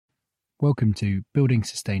Welcome to Building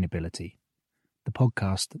Sustainability, the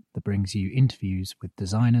podcast that brings you interviews with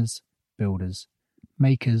designers, builders,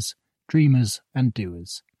 makers, dreamers and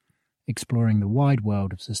doers, exploring the wide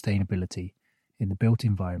world of sustainability in the built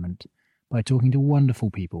environment by talking to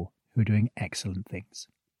wonderful people who are doing excellent things.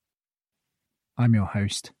 I'm your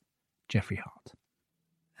host, Jeffrey Hart.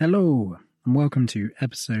 Hello, and welcome to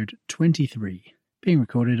episode 23, being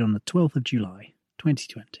recorded on the 12th of July,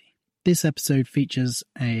 2020. This episode features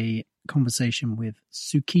a conversation with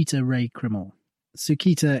Sukita Reay Crimmel.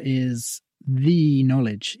 Sukita is the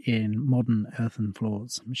knowledge in modern earthen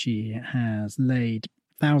floors. She has laid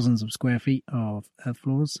thousands of square feet of earth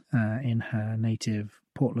floors in her native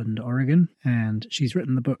Portland, Oregon, and she's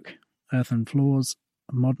written the book Earthen Floors,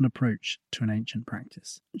 A Modern Approach to an Ancient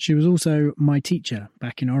Practice. She was also my teacher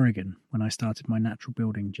back in Oregon when I started my natural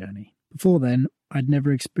building journey. Before then, I'd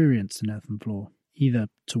never experienced an earthen floor, either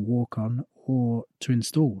to walk on or to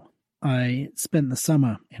install. I spent the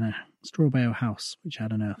summer in a straw bale house which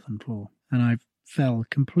had an earthen floor, and I fell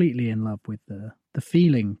completely in love with the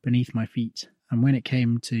feeling beneath my feet. And when it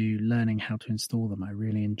came to learning how to install them, I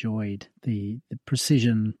really enjoyed the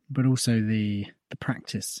precision, but also the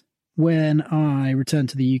practice. When I returned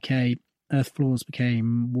to the UK, earth floors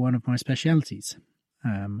became one of my specialities.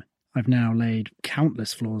 I've now laid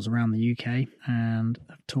countless floors around the UK and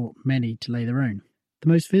have taught many to lay their own. The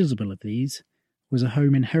most visible of these was a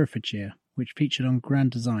home in Herefordshire, which featured on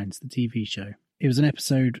Grand Designs, the TV show. It was an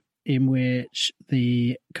episode in which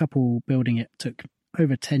the couple building it took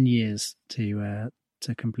over 10 years to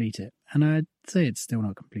complete it, and I'd say it's still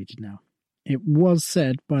not completed now. It was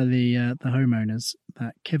said by the homeowners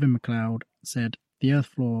that Kevin MacLeod said the earth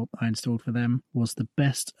floor I installed for them was the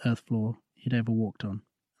best earth floor he'd ever walked on.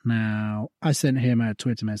 Now, I sent him a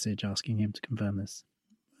Twitter message asking him to confirm this,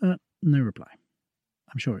 but no reply.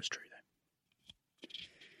 I'm sure it's true, though.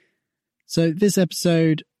 So this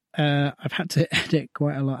episode, I've had to edit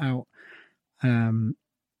quite a lot out.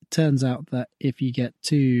 Turns out that if you get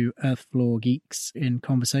two earth floor geeks in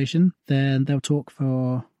conversation, then they'll talk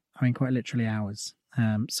for, quite literally hours.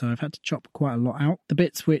 So I've had to chop quite a lot out. The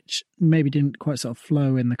bits which maybe didn't quite sort of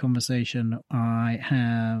flow in the conversation, I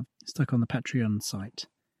have stuck on the Patreon site.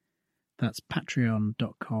 That's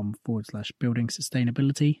patreon.com/building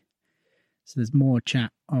sustainability. So there's more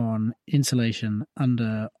chat on insulation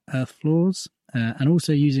under earth floors and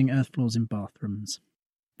also using earth floors in bathrooms.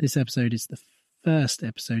 This episode is the first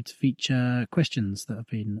episode to feature questions that have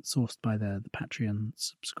been sourced by the Patreon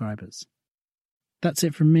subscribers. That's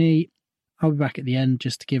it from me. I'll be back at the end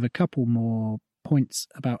just to give a couple more points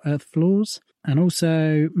about earth floors and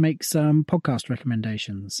also make some podcast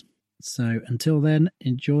recommendations. So until then,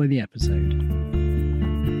 enjoy the episode.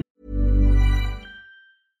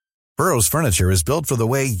 Burrow's furniture is built for the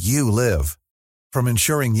way you live. From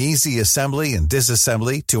ensuring easy assembly and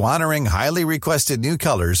disassembly to honoring highly requested new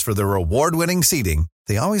colors for their award-winning seating,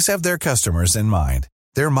 they always have their customers in mind.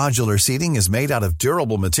 Their modular seating is made out of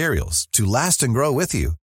durable materials to last and grow with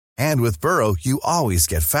you. And with Burrow, you always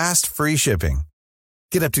get fast, free shipping.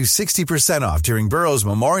 Get up to 60% off during Burrow's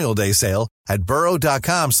Memorial Day sale at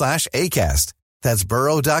burrow.com/ACAST. That's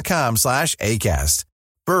burrow.com/ACAST.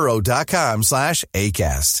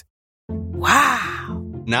 burrow.com/ACAST. Wow.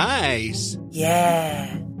 Nice.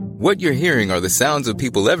 Yeah. What you're hearing are the sounds of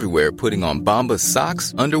people everywhere putting on Bombas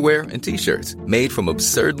socks, underwear, and T-shirts made from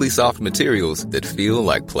absurdly soft materials that feel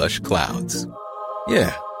like plush clouds.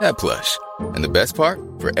 Yeah, that plush. And the best part?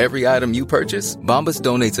 For every item you purchase, Bombas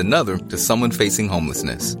donates another to someone facing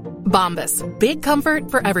homelessness. Bombas. Big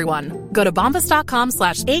comfort for everyone. Go to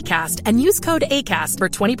bombas.com/ACAST and use code ACAST for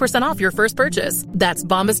 20% off your first purchase. That's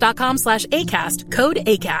bombas.com/ACAST. Code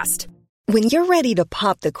ACAST. When you're ready to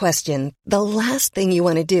pop the question, the last thing you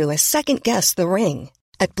want to do is second-guess the ring.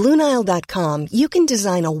 At BlueNile.com, you can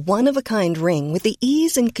design a one-of-a-kind ring with the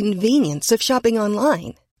ease and convenience of shopping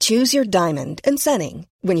online. Choose your diamond and setting.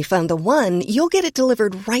 When you find the one, you'll get it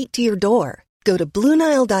delivered right to your door. Go to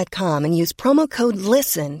BlueNile.com and use promo code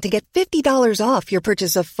LISTEN to get $50 off your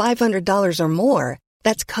purchase of $500 or more.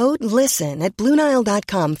 That's code LISTEN at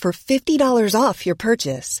BlueNile.com for $50 off your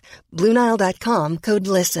purchase. BlueNile.com, code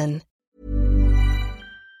LISTEN.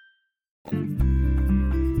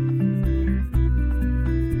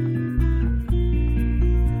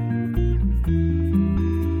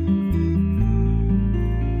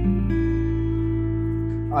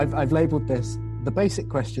 I've labelled this the basic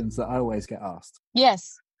questions that I always get asked.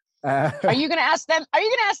 Yes. Are you going to ask them? Are you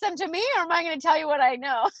going to ask them to me, or am I going to tell you what I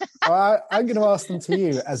know? Well, I'm going to ask them to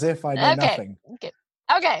you as if I know nothing.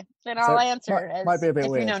 Okay. Then I'll answer. Might be a bit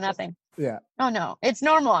weird. You know nothing. Yeah. Oh no, it's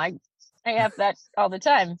normal. I have that all the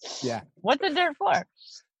time. Yeah. What's the dirt for?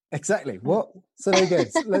 Exactly. What? So there you go.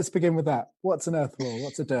 So let's begin with that. What's an earth floor?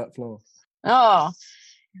 What's a dirt floor? Oh,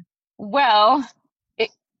 well,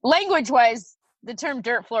 language-wise, the term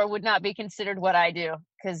dirt floor would not be considered what I do,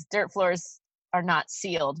 because dirt floors are not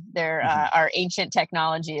sealed. They're our ancient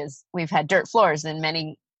technology is we've had dirt floors in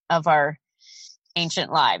many of our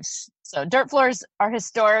ancient lives. So dirt floors are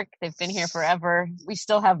historic. They've been here forever. We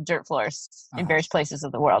still have dirt floors in various places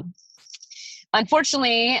of the world.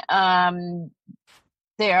 Unfortunately,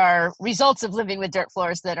 there are results of living with dirt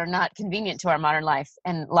floors that are not convenient to our modern life.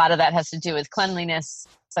 And a lot of that has to do with cleanliness,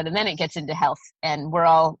 but then it gets into health. And we're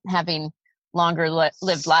all having longer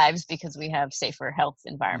lived lives because we have safer health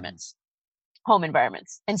environments, home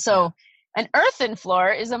environments. And so an earthen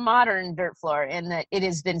floor is a modern dirt floor in that it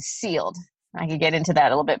has been sealed. I could get into that a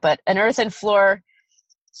little bit, but an earthen floor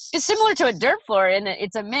is similar to a dirt floor in that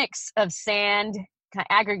it's a mix of sand, kind of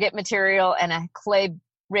aggregate material, and a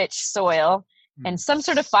clay-rich soil. And some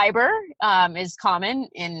sort of fiber is common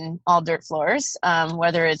in all dirt floors,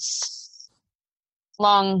 whether it's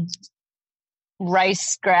long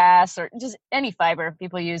rice grass or just any fiber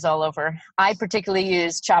people use all over. I particularly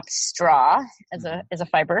use chopped straw as a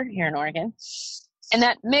fiber here in Oregon. And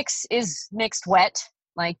that mix is mixed wet,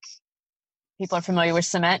 like people are familiar with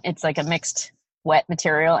cement. It's like a mixed wet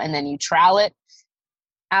material, and then you trowel it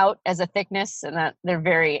out as a thickness, and that there are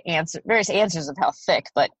various answers of how thick,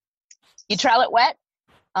 but you trowel it wet,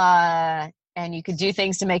 and you could do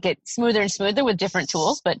things to make it smoother and smoother with different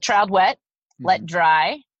tools, but troweled wet, let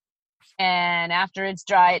dry. And after it's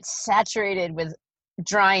dry, it's saturated with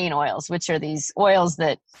drying oils, which are these oils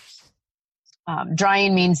that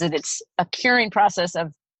drying means that it's a curing process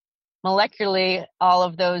of molecularly all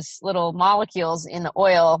of those little molecules in the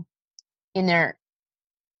oil in their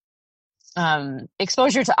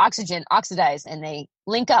exposure to oxygen oxidize, and they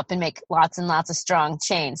link up and make lots and lots of strong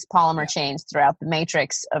chains, polymer chains throughout the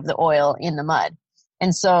matrix of the oil in the mud.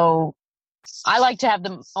 And so I like to have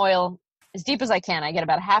the oil as deep as I can. I get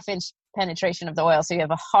about a 1/2 inch penetration of the oil. So you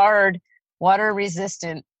have a hard, water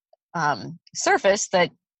resistant surface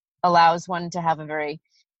that allows one to have a very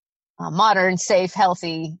modern, safe,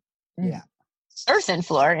 healthy earthen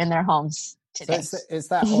floor in their homes today. So it's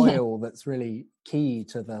that oil that's really key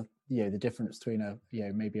to the the difference between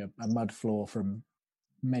maybe a mud floor from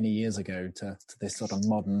many years ago to this sort of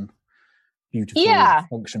modern, beautiful,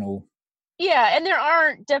 functional. Yeah, and there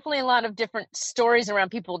are definitely a lot of different stories around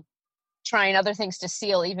people trying other things to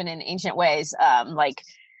seal, even in ancient ways, like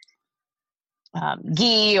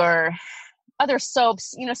ghee or other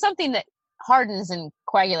soaps. Something that hardens and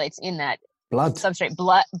coagulates in that blood substrate.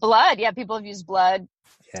 Blood. Yeah, people have used blood.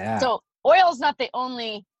 Yeah. So oil is not the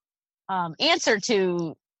only answer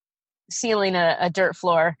to sealing a dirt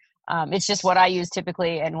floor. It's just what I use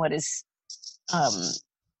typically and what is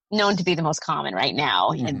known to be the most common right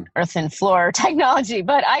now in earthen floor technology.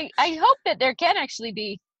 But I hope that there can actually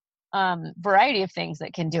be variety of things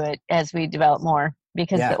that can do it as we develop more,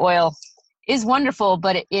 because the oil is wonderful,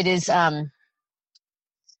 but it is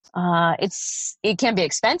it can be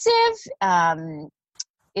expensive.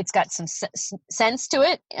 It's got some scents to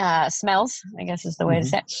it, smells, I guess is the way to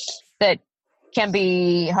say it, that can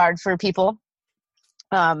be hard for people.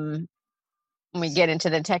 We get into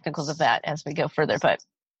the technicals of that as we go further, but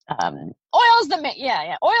oil's the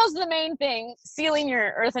main, oil's the main thing. Sealing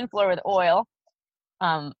your earthen floor with oil,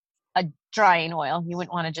 a drying oil. You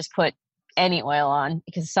wouldn't want to just put any oil on,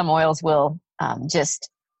 because some oils will just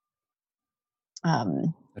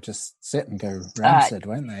sit and go rancid,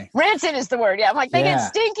 won't they? Rancid is the word. Yeah, I'm like, they get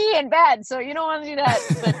stinky and bad, so you don't want to do that.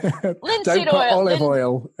 But linseed don't put oil, olive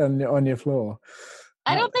oil on your floor.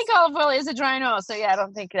 I don't think olive oil is a drying oil, so I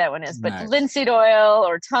don't think that one is. But linseed oil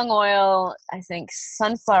or tongue oil, I think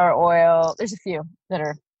sunflower oil. There's a few that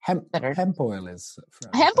are hemp oil is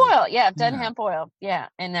hemp oil. Yeah, I've done hemp oil. Yeah,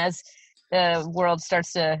 and as the world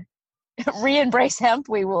starts to re-embrace hemp,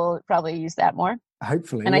 we will probably use that more.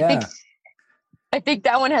 Hopefully, and I think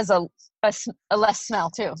that one has a less smell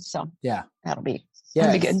too. So that'll be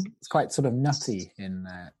good. It's quite sort of nutty in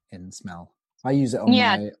smell. I use it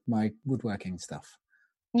on my woodworking stuff.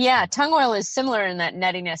 Yeah, tongue oil is similar in that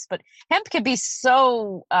nuttiness, but hemp could be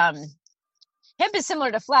so. Hemp is similar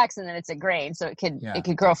to flax in that it's a grain, so it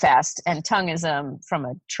could grow fast. And tongue is from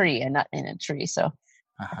a tree, a nut in a tree, so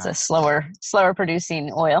it's a slower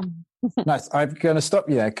producing oil. Nice. I'm going to stop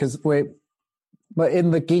you there because we're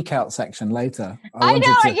in the geek out section later. I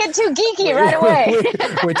get too geeky right away.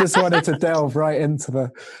 we just wanted to delve right into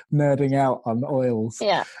the nerding out on oils.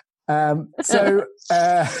 Yeah. So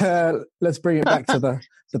let's bring it back to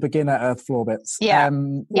the beginner earth floor bits. Yeah.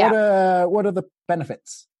 What are the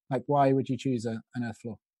benefits? Like, why would you choose an earth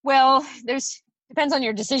floor? Well, there's depends on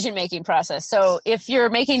your decision-making process. So if you're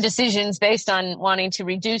making decisions based on wanting to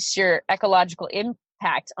reduce your ecological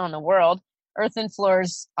impact on the world, earthen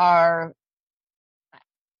floors are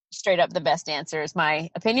straight up the best answer, is my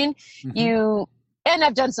opinion. And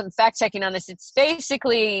I've done some fact checking on this. It's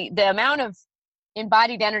basically the amount of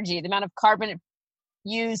embodied energy, the amount of carbon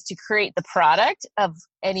used to create the product of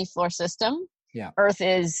any floor system. Yeah. Earth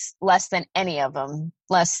is less than any of them,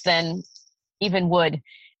 less than even wood,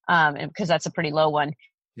 because that's a pretty low one.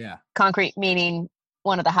 Yeah. Concrete meaning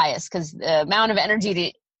one of the highest, because the amount of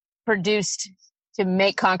energy produced to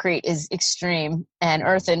make concrete is extreme. And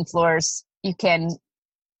earthen floors, you can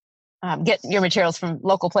get your materials from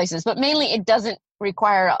local places, but mainly it doesn't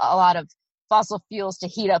require a lot of fossil fuels to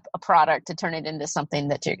heat up a product to turn it into something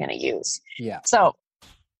that you're going to use. Yeah. So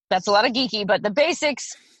that's a lot of geeky, but the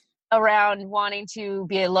basics around wanting to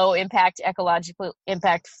be a low impact, ecological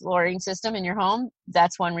impact flooring system in your home,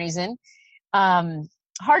 that's one reason.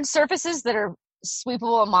 Hard surfaces that are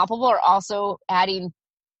sweepable and moppable are also adding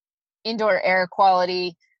indoor air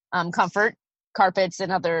quality, comfort. Carpets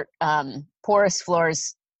and other porous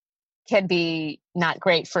floors can be not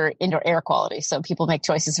great for indoor air quality. So people make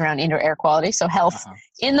choices around indoor air quality. So health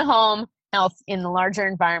in the home, health in the larger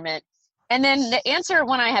environment. And then the answer,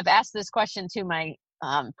 when I have asked this question to my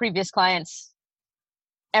previous clients,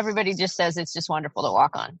 everybody just says it's just wonderful to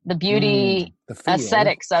walk on. The beauty, the feel.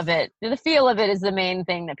 Aesthetics of it, the feel of it is the main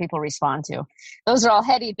thing that people respond to. Those are all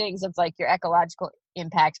heady things of like your ecological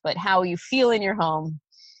impact, but how you feel in your home,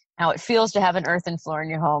 how it feels to have an earthen floor in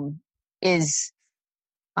your home is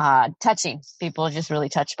touching. People are just really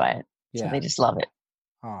touched by it. So they just love it.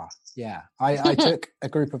 Yeah. I took a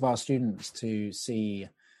group of our students to see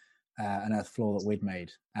an earth floor that we'd made,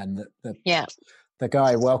 and the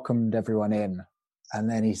guy welcomed everyone in, and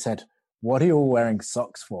then he said, "What are you all wearing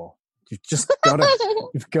socks for? You've just got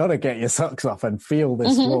to get your socks off and feel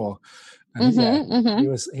this floor." And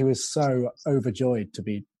he was so overjoyed to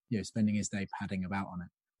be spending his day padding about on it.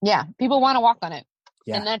 Yeah, people want to walk on it.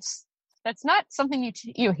 Yeah. And that's not something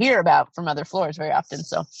you hear about from other floors very often.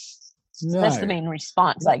 So that's the main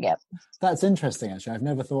response I get. That's interesting, actually. I've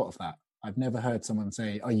never thought of that. I've never heard someone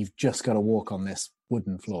say, "Oh, you've just got to walk on this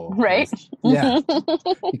wooden floor." Right. Yeah.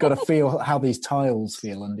 You've got to feel how these tiles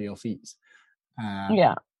feel under your feet.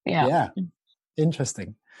 Yeah.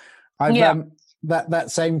 Interesting.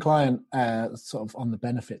 That same client, sort of on the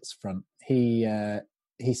benefits front, he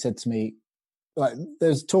said to me, like,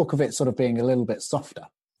 there's talk of it sort of being a little bit softer,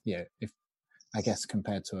 if I guess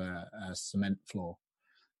compared to a cement floor,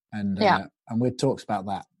 and we'd talked about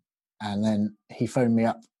that, and then he phoned me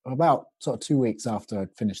up about sort of 2 weeks after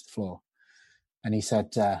I'd finished the floor, and he said,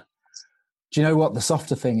 "Do you know what? The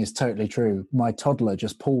softer thing is totally true. My toddler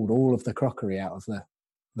just pulled all of the crockery out of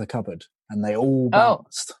the cupboard, and they all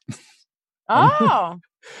bounced." Oh,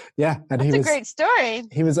 yeah, and that's a great story.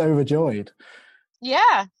 He was overjoyed.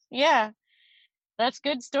 Yeah, that's a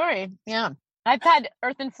good story. Yeah, I've had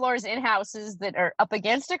earthen floors in houses that are up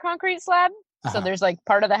against a concrete slab, so there's like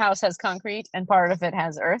part of the house has concrete and part of it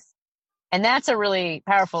has earth, and that's a really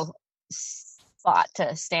powerful spot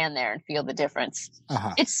to stand there and feel the difference.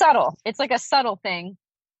 It's subtle. It's like a subtle thing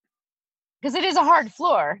because it is a hard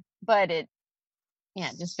floor, but it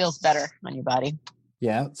just feels better on your body.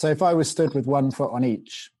 Yeah. So if I was stood with 1 foot on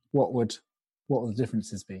each, what would the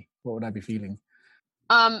differences be? What would I be feeling?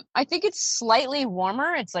 I think it's slightly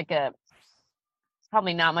warmer. It's like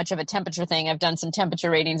probably not much of a temperature thing. I've done some temperature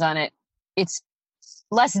ratings on it. It's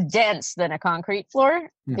less dense than a concrete floor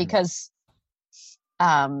because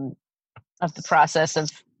of the process of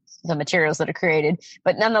the materials that are created.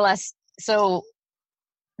 But nonetheless, so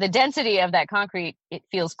the density of that concrete, it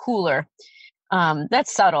feels cooler.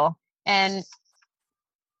 That's subtle. And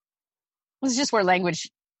it's just where language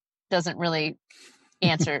doesn't really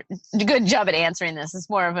answer a good job at answering this. It's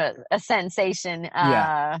more of a sensation.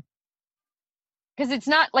 Because it's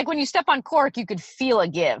not like when you step on cork, you could feel a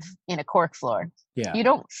give in a cork floor. Yeah.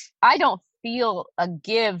 I don't feel a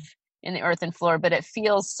give in the earthen floor, but it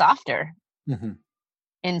feels softer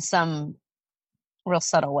in some real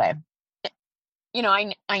subtle way.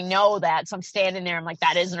 I know that, so I'm standing there, I'm like,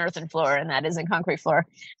 that is an earthen floor and that is a concrete floor.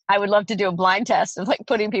 I would love to do a blind test of like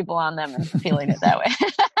putting people on them and feeling it that way.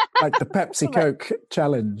 Like the Pepsi Coke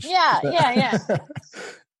challenge. Yeah.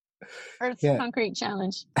 Earth concrete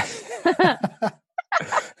challenge.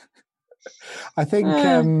 I think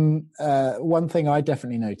one thing I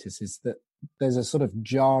definitely notice is that there's a sort of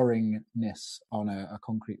jarringness on a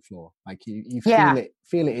concrete floor. Like you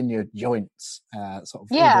feel it in your joints, sort of all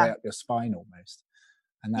the way up your spine almost.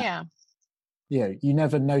 And that, you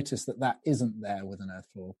never notice that isn't there with an earth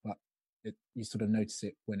floor, but you sort of notice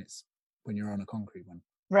it when it's when you're on a concrete one.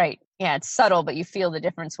 Right. Yeah, it's subtle, but you feel the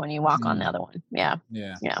difference when you walk on the other one. Yeah.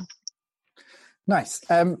 Nice.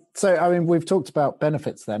 So, I mean, we've talked about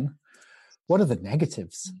benefits then. What are the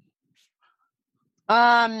negatives?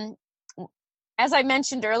 As I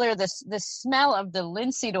mentioned earlier, the smell of the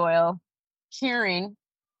linseed oil curing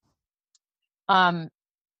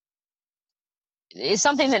is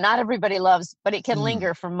something that not everybody loves, but it can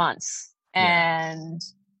linger for months. And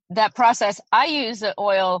that process, I use the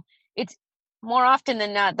oil. It's more often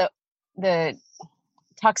than not, the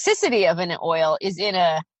toxicity of an oil is in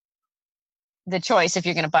the choice if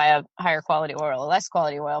you're going to buy a higher quality oil or less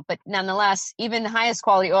quality oil. But nonetheless, even the highest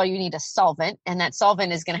quality oil, you need a solvent, and that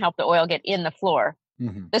solvent is going to help the oil get in the floor.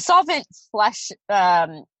 The solvent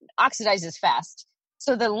oxidizes fast.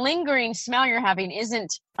 So the lingering smell you're having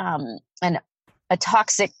isn't a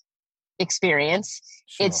toxic experience.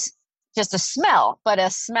 Sure. It's just a smell, but a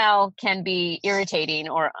smell can be irritating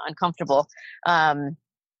or uncomfortable in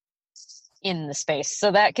the space.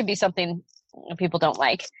 So that could be something people don't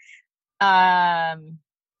like. As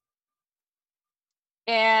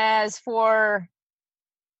for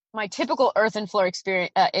my typical earthen floor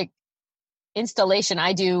experience, installation,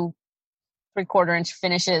 I do 3/4 inch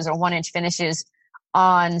finishes or 1 inch finishes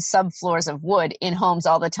on subfloors of wood in homes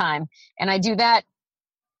all the time. And I do that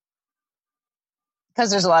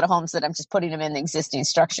because there's a lot of homes that I'm just putting them in the existing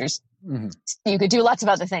structures. You could do lots of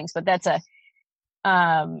other things, but that's a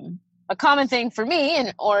common thing for me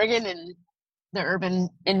in Oregon and the urban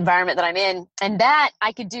environment that I'm in. And that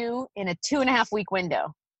I could do in a 2.5 week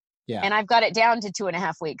window. Yeah. And I've got it down to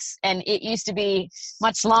 2.5 weeks. And it used to be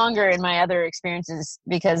much longer in my other experiences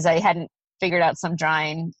because I hadn't figured out some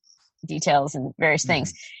drying details and various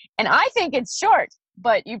things. And I think it's short,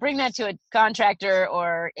 but you bring that to a contractor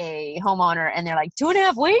or a homeowner and they're like,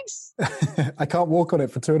 2.5 weeks? I can't walk on it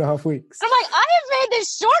for 2.5 weeks. And I'm like, I have made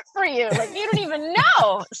this short for you. Like, you don't even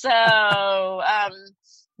know. So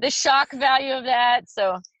the shock value of that.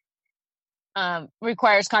 So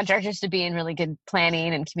requires contractors to be in really good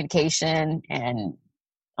planning and communication and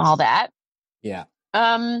all that. Yeah.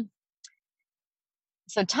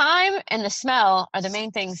 So time and the smell are the main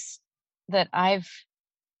things that I've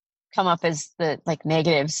come up as the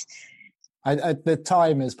negatives. The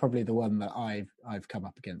time is probably the one that I've come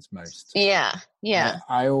up against most. Yeah.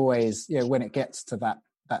 I always, when it gets to that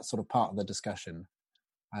sort of part of the discussion,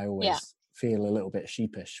 I always feel a little bit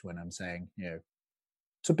sheepish when I'm saying,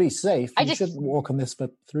 to be safe, you shouldn't walk on this for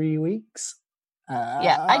 3 weeks.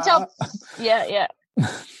 I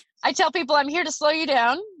tell people I'm here to slow you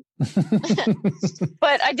down.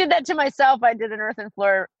 But I did that to myself. I did an earthen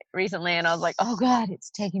floor recently and I was like, oh God,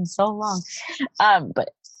 it's taking so long.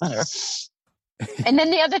 But whatever. And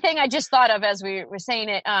then the other thing I just thought of as we were saying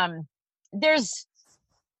it, there's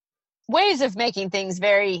ways of making things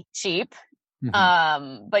very cheap.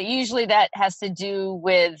 But usually that has to do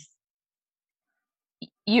with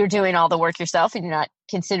you're doing all the work yourself and you're not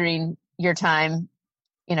considering your time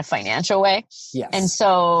in a financial way. Yes. And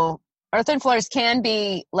so earthen floors can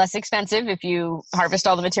be less expensive if you harvest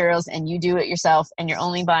all the materials and you do it yourself and you're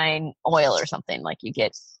only buying oil or something. Like you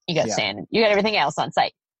got sand, you got everything else on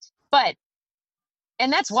site.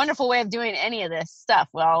 And that's a wonderful way of doing any of this stuff.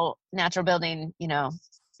 Well, natural building,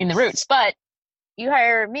 in the roots, but you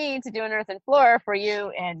hire me to do an earthen floor for you,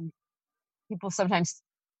 and people sometimes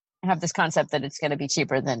have this concept that it's going to be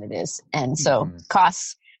cheaper than it is. And so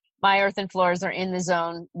costs, my earthen floors are in the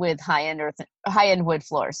zone with high-end wood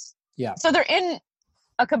floors. Yeah. So they're in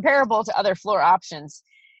a comparable to other floor options,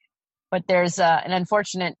 but there's an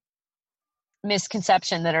unfortunate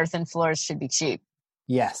misconception that earthen floors should be cheap.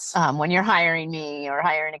 Yes. When you're hiring me or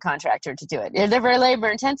hiring a contractor to do it, they're very labor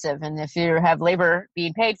intensive. And if you have labor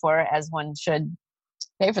being paid for, as one should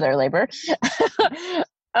pay for their labor,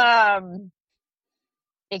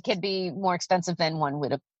 it could be more expensive than one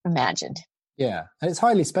would have imagined. Yeah. And it's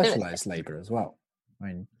highly specialized labor as well. I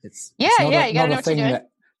mean, it's you not gotta know a what thing you're doing. that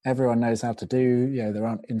everyone knows how to do. There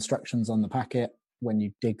aren't instructions on the packet when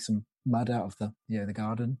you dig some mud out of the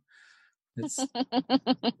garden. It's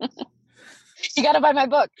you got to buy my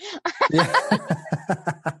book. Yeah.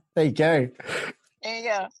 There you go.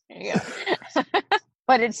 There you go.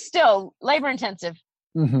 But it's still labor intensive.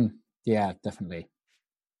 Yeah, definitely.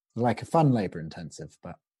 Like a fun labor intensive,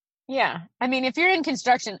 but yeah. I mean, if you're in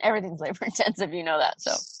construction, everything's labor intensive, you know that.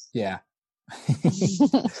 So yeah.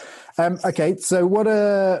 Okay, so what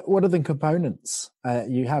are the components?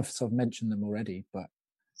 You have sort of mentioned them already, but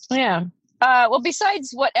yeah. Well,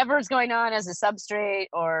 besides whatever's going on as a substrate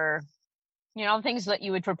or things that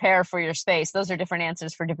you would prepare for your space, those are different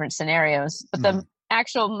answers for different scenarios. But the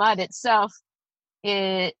actual mud itself,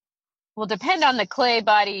 will depend on the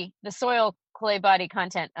soil clay body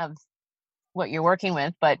content of what you're working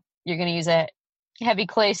with, but you're going to use a heavy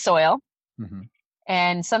clay soil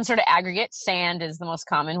and some sort of aggregate. Sand is the most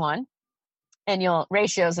common one. And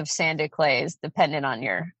ratios of sand to clay is dependent on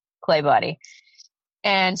your clay body.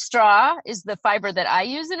 And straw is the fiber that I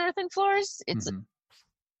use in earthen floors. It's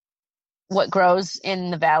what grows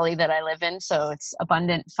in the valley that I live in, so it's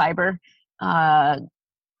abundant fiber.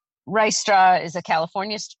 Rice straw is a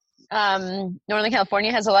California. Northern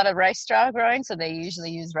California has a lot of rice straw growing, so they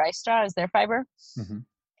usually use rice straw as their fiber.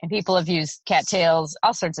 And people have used cattails,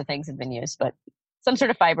 all sorts of things have been used, but some sort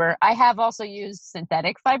of fiber. I have also used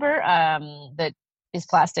synthetic fiber that is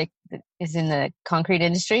plastic, that is in the concrete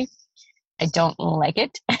industry. I don't like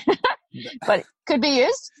it, but it could be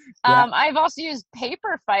used. I've also used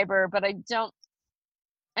paper fiber, but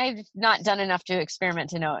I've not done enough to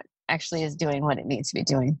experiment to know it actually is doing what it needs to be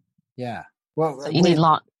doing. Yeah. Well, so you need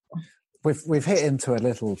long. We've hit into a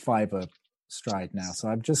little fiber stride now, so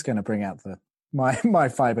I'm just going to bring out my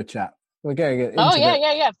fiber chat. We're going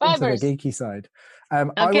into fibers. the geeky side. I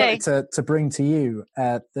wanted to bring to you.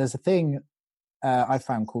 There's a thing I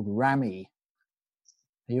found called Rami.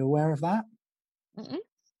 Are you aware of that?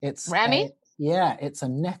 It's Rami. It's a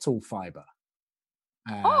nettle fiber.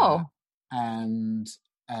 And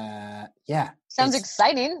sounds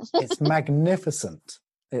exciting. It's magnificent.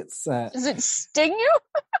 It's does it sting you?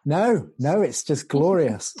 No, it's just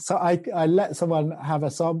glorious. So I let someone have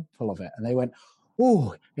a sample of it, and they went,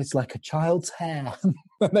 "Oh, it's like a child's hair."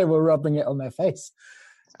 And they were rubbing it on their face.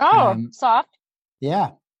 Soft.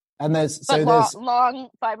 Yeah, and there's long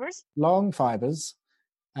fibers. Long fibers,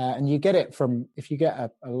 and you get it from, if you get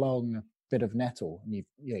a long bit of nettle and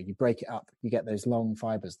you break it up, you get those long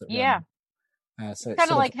fibers that run. So it's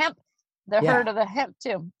kind of like hemp, the herd of the hemp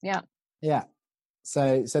too. Yeah.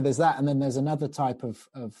 So there's that, and then there's another type of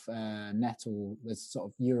nettle. There's sort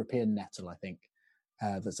of European nettle, I think,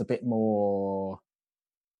 that's a bit more.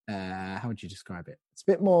 How would you describe it? It's a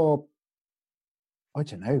bit more, I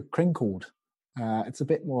don't know, crinkled. It's a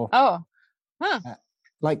bit more.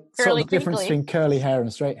 Like curly, sort of the difference between curly hair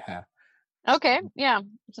and straight hair. Okay, yeah,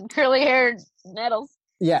 some curly haired nettles.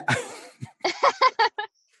 Yeah.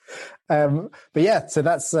 But yeah, so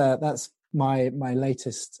that's my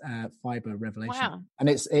latest fiber revelation. Wow. And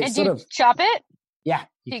it's and sort do of chop it. Yeah,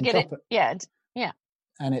 you can chop it. Yeah.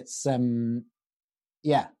 And it's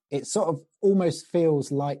it sort of almost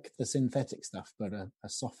feels like the synthetic stuff, but a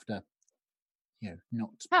softer, not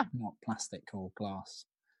plastic or glass.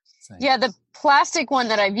 So. Yeah, the plastic one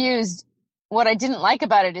that I've used, what I didn't like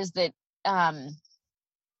about it is that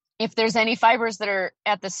if there's any fibers that are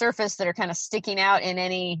at the surface that are kind of sticking out in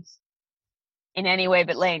any way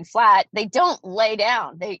but laying flat, they don't lay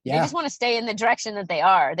down. They just want to stay in the direction that they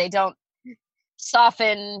are. They don't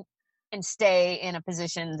soften and stay in a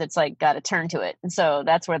position that's like got to turn to it. And so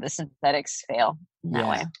that's where the synthetics fail in that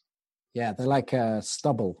way. Yeah, they're like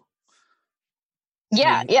stubble.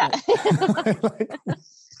 Yeah.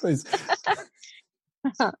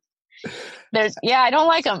 I don't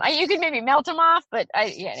like them. You could maybe melt them off, but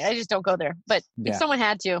I just don't go there. But if someone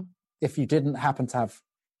had to, if you didn't happen to have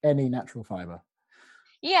any natural fiber,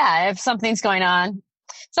 if something's going on,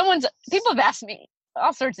 people have asked me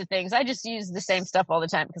all sorts of things. I just use the same stuff all the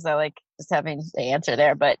time because I like just having the answer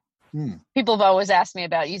there. But people have always asked me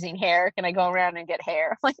about using hair. Can I go around and get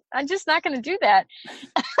hair? Like, I'm just not going to do that.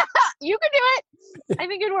 You can do it. I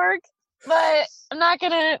think it'd work. But I'm not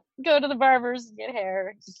going to go to the barbers and get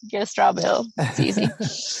hair. You can get a straw bill. It's easy.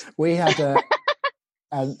 We had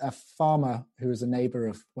a farmer who was a neighbour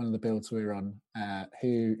of one of the builds we were on,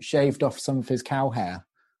 who shaved off some of his cow hair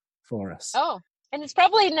for us. Oh, and it's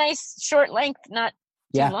probably a nice short length, not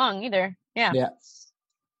too long either. Yeah. Yeah.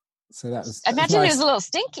 So that was. I imagine nice. It was a little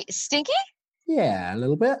stinky. Yeah, a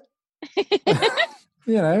little bit.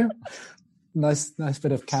 Nice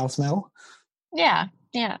bit of cow smell. Yeah.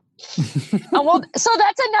 Well, so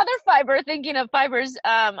that's another fiber. Thinking of fibers,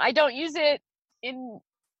 I don't use it in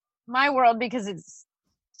my world because it's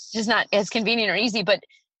just not as convenient or easy. But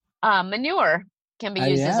manure can be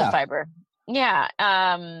used as a fiber. Yeah.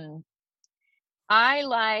 I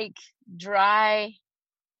like dry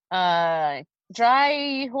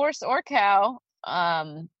horse or cow.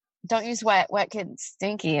 Don't use wet. Wet gets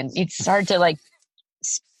stinky, and it's hard to like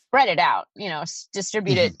spread it out.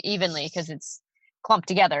 Distribute it evenly because it's clumped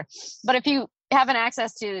together. But if you have an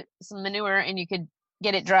access to some manure and you could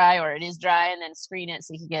get it dry, or it is dry, and then screen it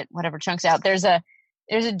so you can get whatever chunks out, there's a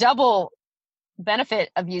double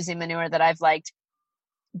benefit of using manure that I've liked.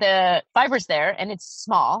 The fiber's there and it's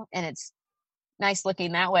small and it's nice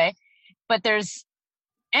looking that way, but there's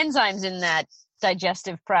enzymes in that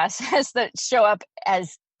digestive process that show up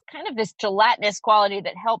as kind of this gelatinous quality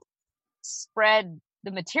that help spread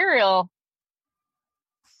the material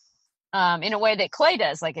in a way that clay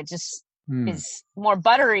does. Like it just is more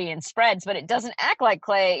buttery and spreads, but it doesn't act like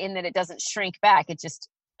clay in that it doesn't shrink back. It just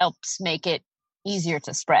helps make it easier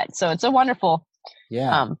to spread. So it's a wonderful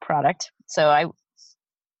product. So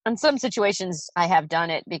in some situations I have done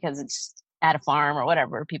it because it's at a farm or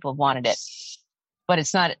whatever, people have wanted it, but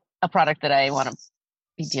it's not a product that I want to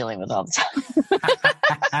be dealing with all the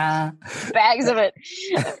time. Bags of it.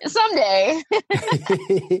 Someday.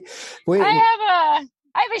 I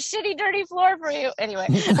have a shitty, dirty floor for you. Anyway.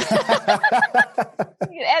 You can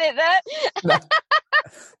edit that.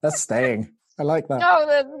 That's staying. I like that. Oh,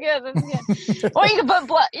 that's good. Or you can put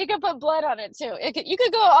blood. You can put blood on it too. You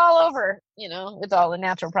could go all over, with all the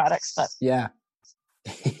natural products. But yeah.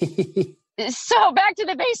 So back to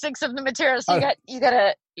the basics of the materials. So you got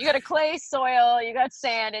a clay soil, you got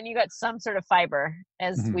sand, and you got some sort of fiber,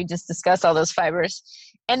 as we just discussed all those fibers.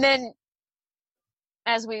 And then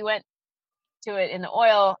as we went to it in the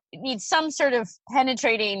oil, it needs some sort of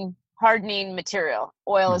penetrating, hardening material.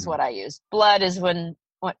 Oil is what I use. Blood is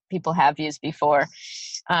what people have used before.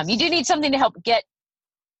 You do need something to help get,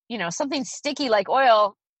 something sticky like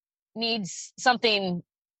oil needs something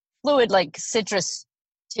fluid like citrus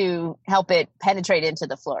to help it penetrate into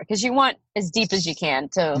the floor, because you want as deep as you can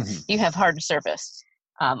to you have hard surface.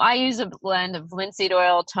 I use a blend of linseed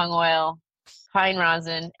oil, tung oil, pine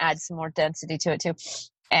rosin, add some more density to it too,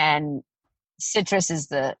 and citrus is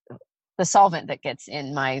the solvent that gets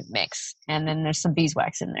in my mix, and then there's some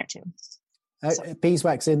beeswax in there too.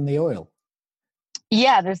 Beeswax in the oil?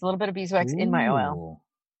 Yeah, there's a little bit of beeswax in my oil.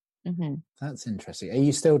 That's interesting. Are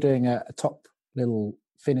you still doing a top little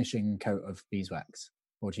finishing coat of beeswax,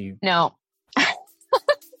 or do you? No.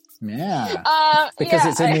 Yeah. Because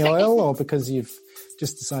it's in the oil, or because you've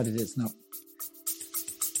just decided it's not?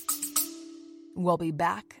 We'll be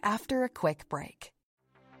back after a quick break.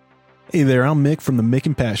 Hey there, I'm Mick from the Mick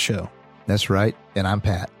and Pat Show. That's right, and I'm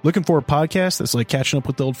Pat. Looking for a podcast that's like catching up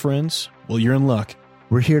with old friends? Well, you're in luck.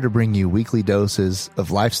 We're here to bring you weekly doses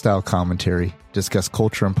of lifestyle commentary, discuss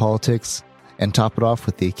culture and politics, and top it off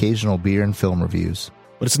with the occasional beer and film reviews.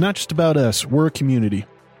 But it's not just about us. We're a community.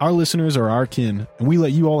 Our listeners are our kin, and we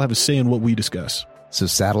let you all have a say in what we discuss. So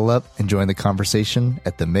saddle up and join the conversation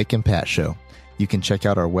at the Mick and Pat Show. You can check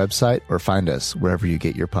out our website or find us wherever you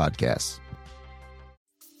get your podcasts.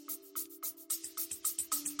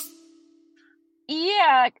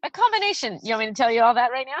 Yeah, a combination. You want me to tell you all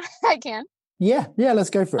that right now? I can. Yeah, let's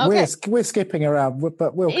go for it. Okay. We're skipping around,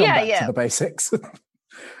 but we'll come back to the basics.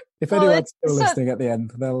 If anyone's still listening at the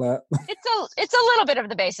end, they'll... It's a little bit of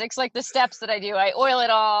the basics, like the steps that I do. I oil it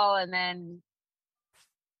all, and then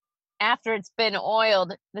after it's been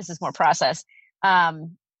oiled, this is more process.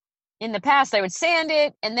 In the past, I would sand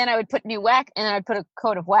it, and then I would put new wax, and then I'd put a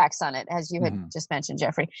coat of wax on it, as you had just mentioned,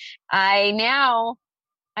 Jeffrey.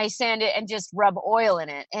 I sand it and just rub oil in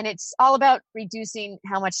it. And it's all about reducing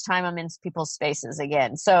how much time I'm in people's spaces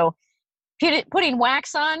again. So putting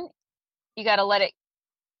wax on, you got to let it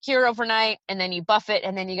cure overnight, and then you buff it,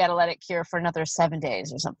 and then you got to let it cure for another 7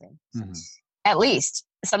 days or something. At least,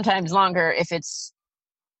 sometimes longer if it's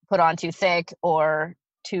put on too thick or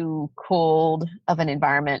too cold of an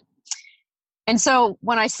environment. And so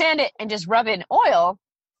when I sand it and just rub in oil,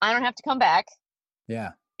 I don't have to come back.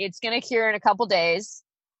 Yeah. It's going to cure in a couple days.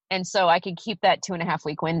 And so I can keep that 2.5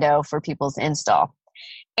 week window for people's install.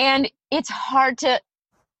 And it's hard to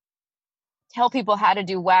tell people how to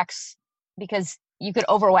do wax because you could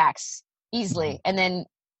over wax easily. And then,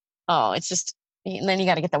 and then you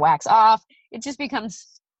got to get the wax off. It just becomes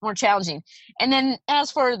more challenging. And then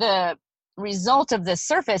as for the result of the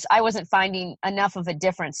surface, I wasn't finding enough of a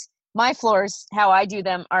difference. My floors, how I do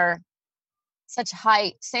them, are such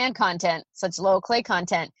high sand content, such low clay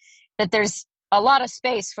content, that there's a lot of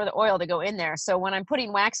space for the oil to go in there. So when I'm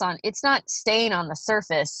putting wax on, it's not staying on the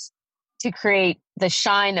surface to create the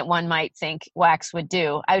shine that one might think wax would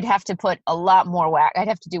do. I would have to put a lot more wax. I'd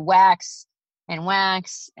have to do wax and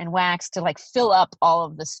wax and wax to like fill up all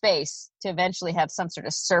of the space to eventually have some sort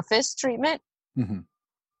of surface treatment. And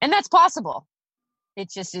that's possible. It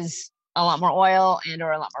just is a lot more oil and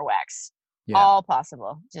or a lot more wax. All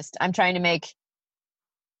possible. Just I'm trying to make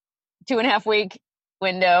 2.5 week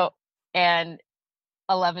window and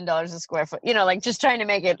 $11 a square foot, like just trying to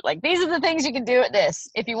make it like, these are the things you can do at this.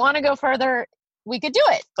 If you want to go further, we could do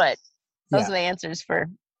it. But those are the answers for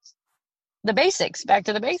the basics. Back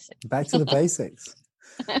to the basics.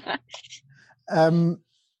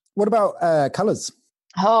 What about colors?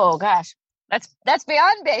 Oh gosh, that's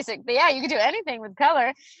beyond basic. But yeah, you can do anything with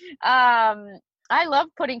color. I love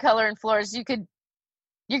putting color in floors. You're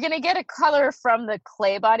going to get a color from the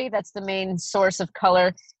clay body. That's the main source of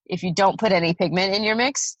color if you don't put any pigment in your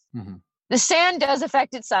mix. Mm-hmm. The sand does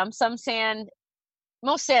affect it some.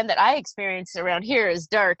 Most sand that I experience around here is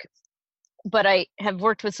dark, but I have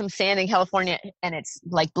worked with some sand in California and it's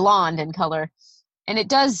like blonde in color. And it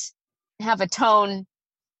does have a tone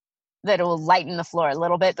that will lighten the floor a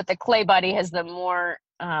little bit, but the clay body has more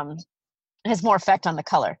effect on the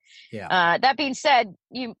color. Yeah. That being said,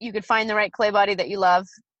 you could find the right clay body that you love.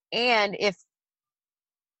 And if,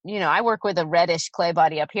 I work with a reddish clay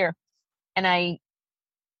body up here, and I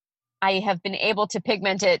have been able to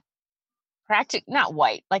pigment it not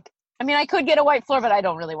white. I could get a white floor, but I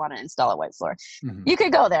don't really want to install a white floor. Mm-hmm. You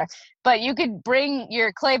could go there, but you could bring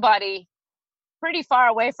your clay body pretty far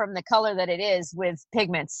away from the color that it is with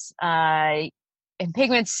pigments. And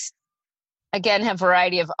pigments, again, have a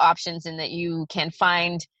variety of options in that you can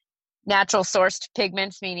find natural sourced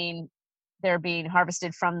pigments, meaning they're being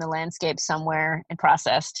harvested from the landscape somewhere and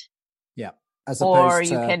processed. Yeah. Or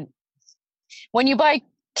you can, when you buy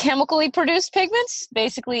chemically produced pigments,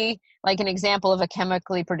 basically like an example of a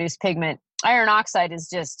chemically produced pigment, iron oxide is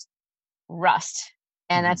just rust.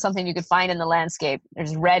 And that's something you could find in the landscape.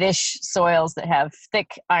 There's reddish soils that have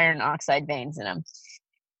thick iron oxide veins in them.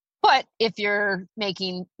 But if you're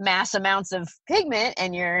making mass amounts of pigment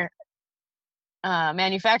and you're a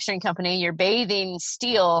manufacturing company, you're bathing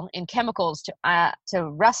steel in chemicals to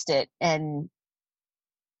rust it and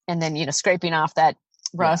then scraping off that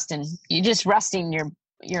rust, and you're just rusting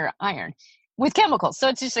your iron with chemicals. So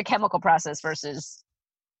it's just a chemical process versus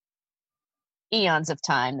eons of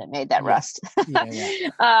time that made that rust.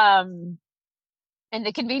 And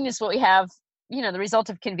the convenience, what we have, the result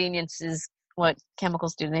of convenience is what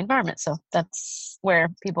chemicals do to the environment. So that's where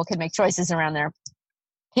people can make choices around their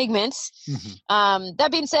pigments. Mm-hmm.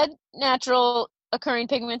 That being said, natural occurring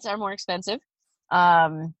pigments are more expensive.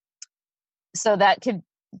 So that could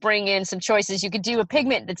bring in some choices. You could do a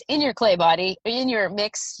pigment that's in your clay body, in your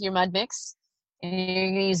mix, your mud mix, and you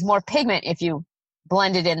can use more pigment if you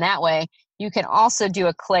blend it in that way. You can also do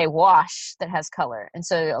a clay wash that has color. And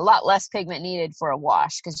so a lot less pigment needed for a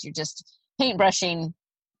wash because you're just paintbrushing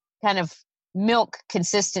kind of milk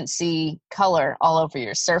consistency color all over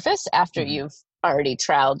your surface after you've already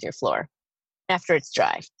troweled your floor, after it's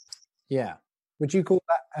dry. Yeah. Would you call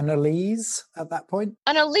that an Elise at that point?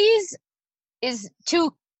 An Elise is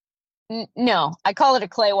no, I call it a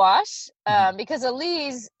clay wash because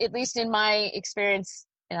Elise, at least in my experience,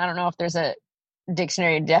 and I don't know if there's a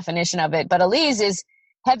dictionary definition of it, but Elise is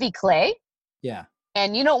heavy clay. Yeah.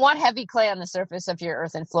 And you don't want heavy clay on the surface of your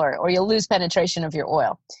earthen floor or you'll lose penetration of your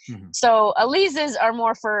oil. Mm-hmm. So Elises are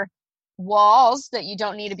more for walls that you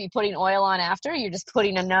don't need to be putting oil on after. You're just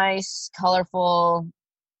putting a nice, colorful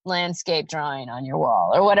landscape drawing on your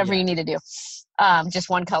wall or whatever you need to do. Just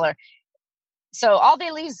one color. So all the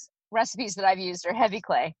Elise recipes that I've used are heavy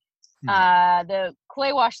clay. Mm-hmm. The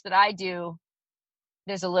clay wash that I do,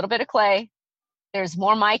 there's a little bit of clay. There's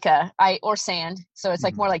more mica or sand. So it's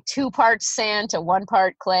like more like 2 parts sand to 1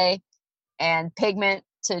 part clay and pigment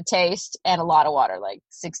to taste and a lot of water, like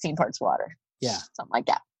 16 parts water. Yeah. Something like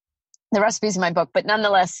that. The recipe's in my book, but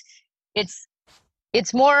nonetheless,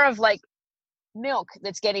 it's more of like milk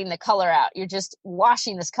that's getting the color out. You're just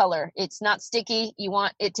washing this color. It's not sticky. You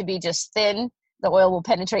want it to be just thin. The oil will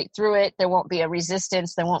penetrate through it. There won't be a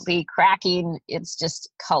resistance. There won't be cracking. It's just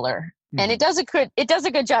color. Mm-hmm. And it does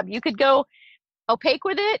a good job. You could go opaque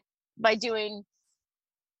with it by doing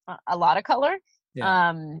a lot of color.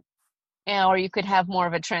 Yeah. Or you could have more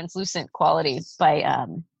of a translucent quality by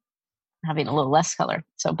having a little less color.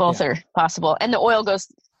 So both are possible. And the oil goes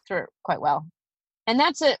through quite well. And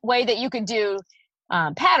that's a way that you could do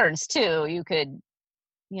patterns too. You could,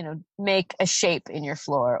 make a shape in your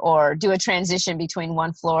floor or do a transition between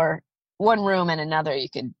one room and another. You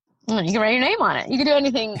can write your name on it. You could do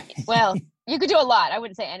anything. Well, you could do a lot. I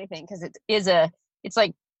wouldn't say anything because it's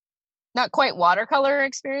like not quite watercolor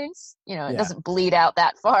experience. It doesn't bleed out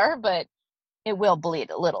that far, but it will bleed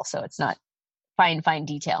a little. So it's not fine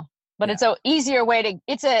detail, but it's a easier way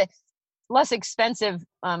it's a less expensive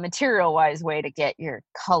material wise way to get your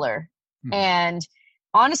color. Mm-hmm. And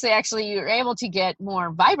honestly, actually, you're able to get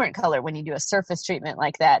more vibrant color when you do a surface treatment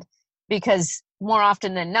like that, because more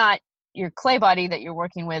often than not, your clay body that you're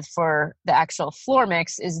working with for the actual floor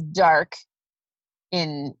mix is dark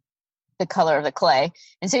in the color of the clay.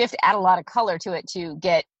 And so you have to add a lot of color to it you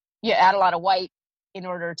add a lot of white in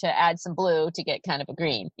order to add some blue to get kind of a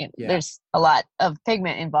green. There's a lot of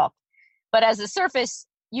pigment involved. But as a surface,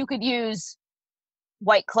 you could use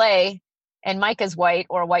white clay and mica's white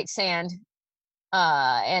or white sand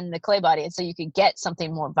and the clay body, and so you could get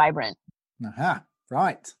something more vibrant. Aha,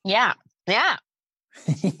 right. Yeah.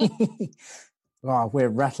 Wow, we're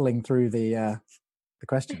rattling through the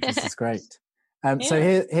questions. This is great. So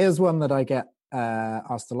here's one that I get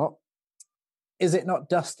asked a lot. Is it not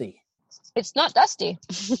dusty? It's not dusty.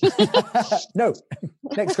 No.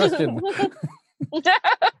 Next question.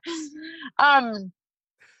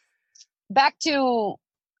 Back to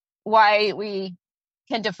why we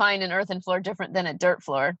can define an earthen floor different than a dirt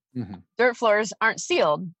floor. Mm-hmm. Dirt floors aren't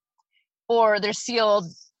sealed, or they're sealed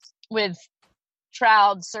with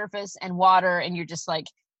troweled surface and water, and you're just like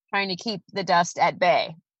trying to keep the dust at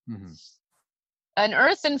bay. Mm-hmm. An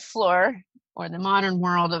earthen floor, or the modern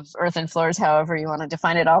world of earthen floors, however you want to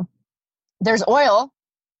define it all, there's oil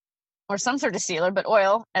or some sort of sealer, but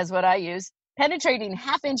oil as what I use, penetrating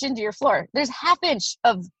 1/2 inch into your floor. There's 1/2 inch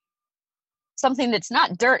of something that's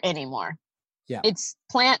not dirt anymore. Yeah. It's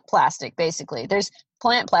plant plastic, basically. There's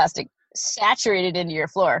plant plastic saturated into your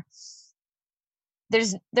floor.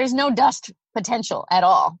 There's no dust potential at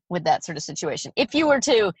all with that sort of situation. If you were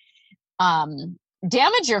to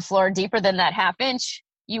damage your floor deeper than that 1/2 inch,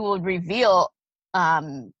 you would reveal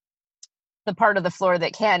the part of the floor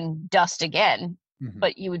that can dust again,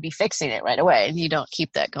 but you would be fixing it right away, and you don't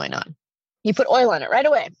keep that going on. You put oil on it right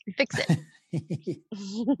away, you fix it.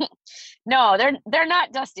 No, they're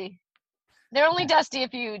not dusty. They're only dusty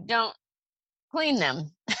if you don't clean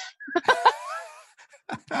them.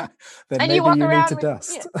 Then and maybe you walk you around need to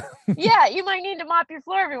dust. Yeah, you might need to mop your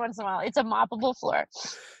floor every once in a while. It's a moppable floor.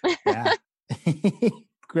 Yeah.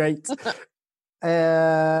 Great.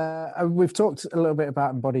 We've talked a little bit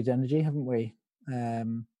about embodied energy, haven't we?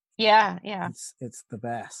 Yeah. It's the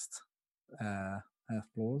best. Earth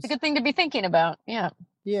floors. It's a good thing to be thinking about. Yeah,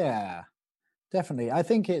 definitely. I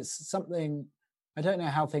think it's something. I don't know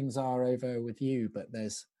how things are over with you, but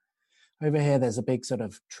over here there's a big sort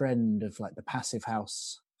of trend of like the passive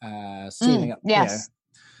house sealing up. Yes.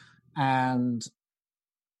 And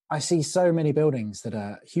I see so many buildings that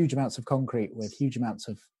are huge amounts of concrete with huge amounts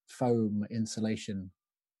of foam insulation.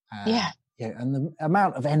 And the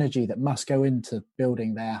amount of energy that must go into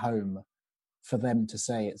building their home for them to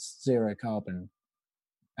say it's zero carbon.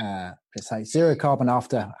 It's like zero carbon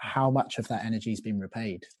after how much of that energy has been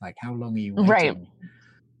repaid. Like, how long are you waiting?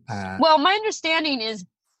 Right. Well, my understanding is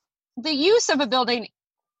the use of a building,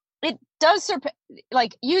 it does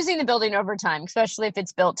like using the building over time, especially if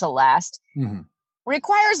it's built to last,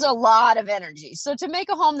 requires a lot of energy. So to make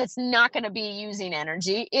a home that's not going to be using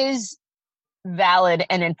energy is valid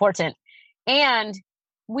and important. And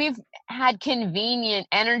we've had convenient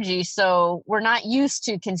energy, so we're not used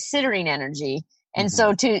to considering energy. And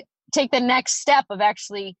so to take the next step of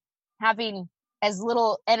actually having as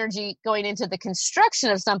little energy going into the construction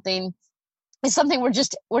of something is something we're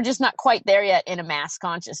just not quite there yet in a mass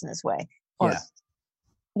consciousness way. Or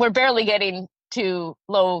we're barely getting to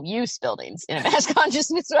low use buildings in a mass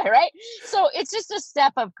consciousness way, right? So it's just a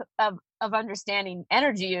step of understanding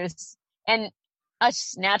energy use. And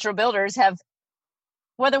us natural builders have,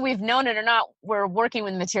 whether we've known it or not, we're working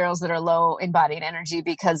with materials that are low embodied energy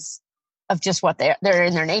because of just what they're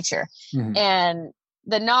in their nature. And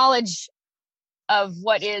the knowledge of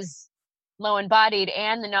what is low embodied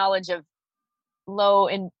and the knowledge of low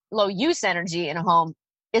use energy in a home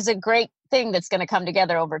is a great thing that's going to come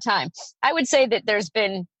together over time. I would say that there's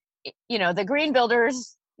been, the green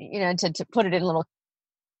builders, to put it in little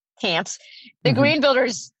camps, the green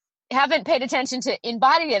builders haven't paid attention to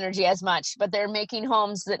embodied energy as much, but they're making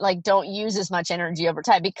homes that like don't use as much energy over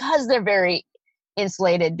time because they're very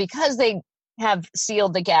insulated, because they have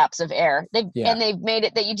sealed the gaps of air. And they've made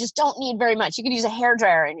it that you just don't need very much. You could use a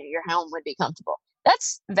hairdryer and your home would be comfortable.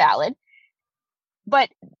 That's valid. But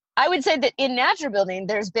I would say that in natural building,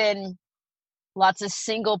 there's been lots of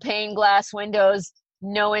single pane glass windows,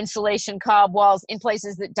 no insulation cob walls in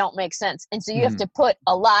places that don't make sense. And so you have to put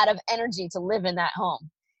a lot of energy to live in that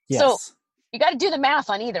home. Yes. So you got to do the math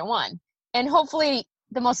on either one. And hopefully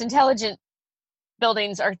the most intelligent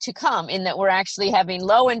buildings are to come in that we're actually having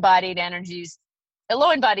low embodied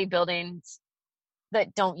buildings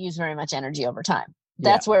that don't use very much energy over time.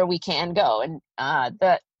 That's where we can go. And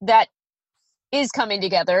that is coming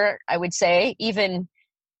together, I would say, even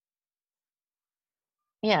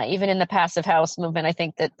in the passive house movement. I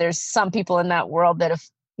think that there's some people in that world that have,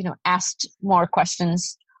 asked more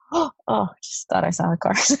questions. Oh, just thought I saw a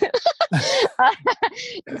car. It's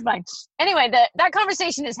fine. Anyway, that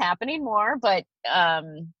conversation is happening more, but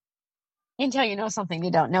until you know something,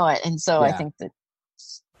 you don't know it. And so I think that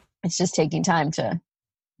it's just taking time to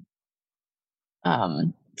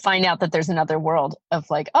find out that there's another world of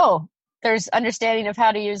like, oh, there's understanding of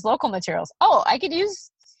how to use local materials. Oh, I could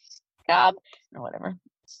use cob or whatever.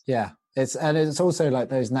 Yeah. It's also like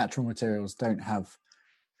those natural materials don't have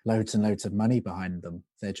loads and loads of money behind them.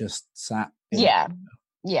 They're just sat. Yeah.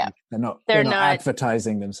 They're not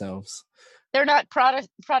advertising themselves. They're not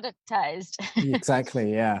productized.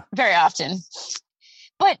 Exactly. Yeah. Very often.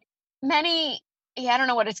 But I don't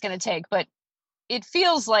know what it's going to take, but it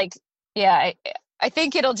feels like, I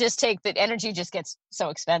think it'll just take that energy just gets so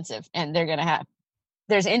expensive, and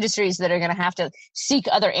there's industries that are going to have to seek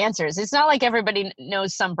other answers. It's not like everybody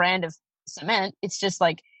knows some brand of cement. It's just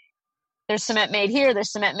like there's cement made here,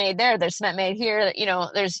 there's cement made there, there's cement made here,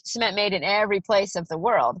 there's cement made in every place of the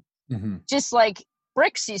world. Mm-hmm. Just like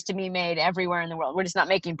bricks used to be made everywhere in the world. We're just not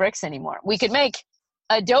making bricks anymore. We could make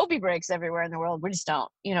adobe bricks everywhere in the world. We just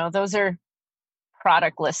don't. Those are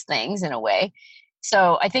productless things in a way.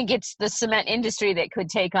 So I think it's the cement industry that could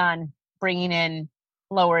take on bringing in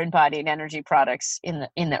lower embodied energy products in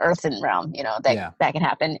the earthen realm. That can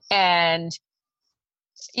happen. And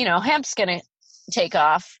hemp's going to take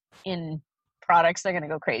off in products. They're going to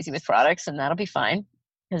go crazy with products, and that'll be fine,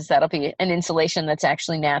 because that'll be an insulation that's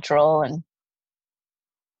actually natural.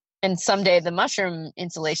 And someday the mushroom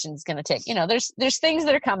insulation is going to take, there's things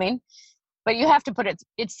that are coming, but you have to put it.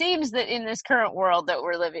 It seems that in this current world that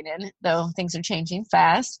we're living in, though things are changing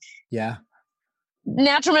fast. Yeah.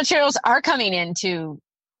 Natural materials are coming into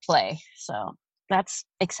play. So that's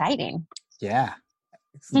exciting. Yeah.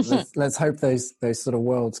 Let's hope those sort of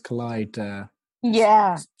worlds collide.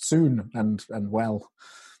 Soon and well.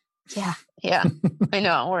 Yeah. I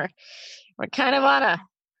know we're kind of on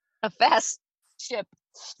a fast ship.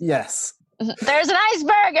 Yes. There's an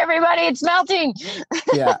iceberg, everybody. It's melting.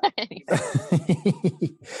 Yeah.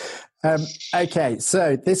 Okay.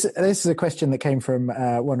 So this is a question that came from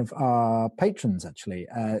one of our patrons, actually.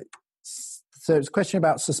 So it's a question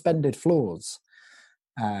about suspended floors.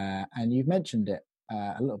 And you've mentioned it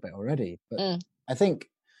a little bit already, but I think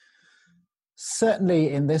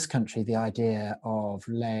certainly in this country, the idea of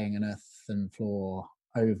laying an earthen floor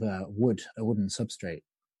over a wooden substrate,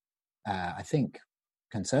 I think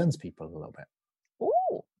concerns people a little bit.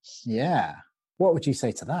 Ooh. Yeah. What would you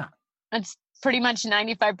say to that? That's pretty much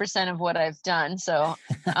 95% of what I've done. So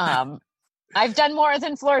I've done more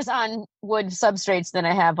earthen floors on wood substrates than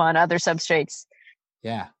I have on other substrates.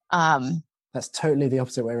 Yeah. That's totally the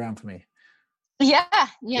opposite way around for me. Yeah.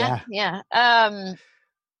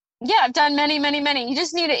 I've done many, many, many. You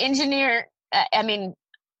just need to engineer.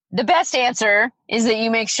 The best answer is that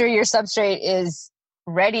you make sure your substrate is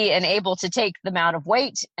ready and able to take the amount of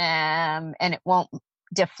weight, and it won't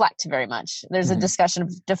deflect very much. There's a discussion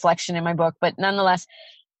of deflection in my book, but nonetheless,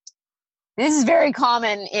 this is very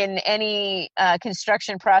common in any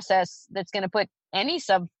construction process that's going to put any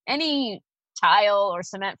tile or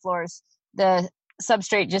cement floors. The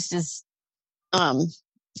substrate just is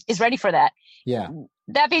ready for that. Yeah.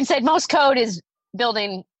 That being said, most code is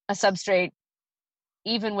building a substrate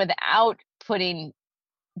even without putting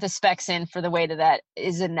the specs in for the weight of that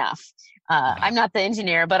is enough. I'm not the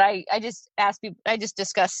engineer, but I just ask people, I just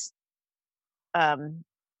discuss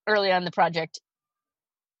early on the project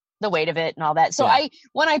the weight of it and all that. So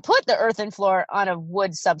when I put the earthen floor on a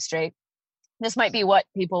wood substrate, this might be what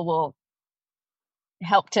people will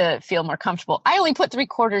help to feel more comfortable. I only put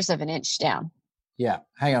 3/4 of an inch down. Yeah.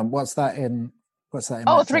 Hang on. What's that in?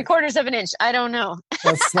 Oh, 3/4 of an inch. I don't know.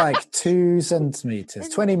 That's like 2 centimeters,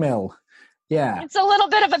 20 mil. Yeah. It's a little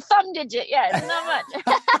bit of a thumb digit. Yeah, it's not much.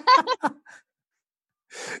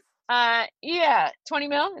 20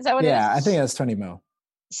 mil. Is that what it is? Yeah, I think that's 20 mil.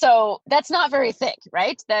 So that's not very thick,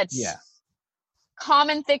 right? That's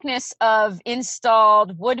common thickness of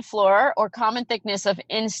installed wood floor or common thickness of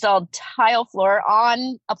installed tile floor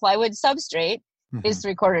on a plywood substrate is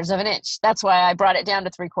 3/4 of an inch. That's why I brought it down to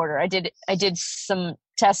 3/4. I did some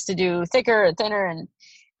tests to do thicker and thinner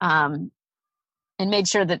and made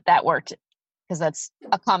sure that worked, because that's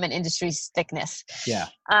a common industry's thickness. Yeah.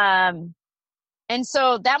 And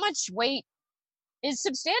so that much weight is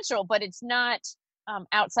substantial, but it's not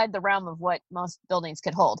outside the realm of what most buildings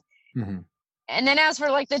could hold. Mm-hmm. And then as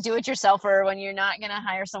for like the do-it-yourselfer, when you're not going to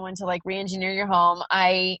hire someone to like re-engineer your home,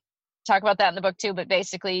 I talk about that in the book too, but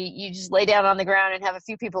basically you just lay down on the ground and have a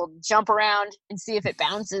few people jump around and see if it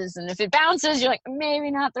bounces. And if it bounces, you're like, maybe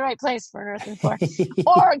not the right place for an earthen floor.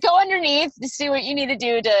 Or go underneath to see what you need to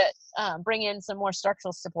do to bring in some more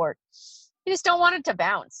structural support. You just don't want it to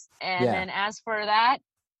bounce. And then as for that,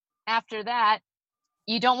 after that,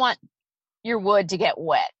 you don't want your wood to get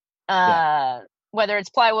wet. Whether it's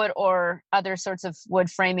plywood or other sorts of wood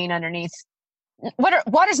framing underneath,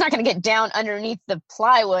 water's not going to get down underneath the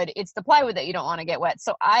plywood. It's the plywood that you don't want to get wet.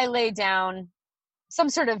 So I lay down some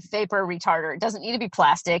sort of vapor retarder. It doesn't need to be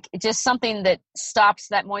plastic. It's just something that stops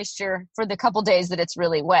that moisture for the couple days that it's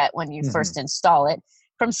really wet when you first install it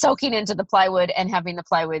from soaking into the plywood and having the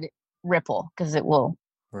plywood ripple, because it will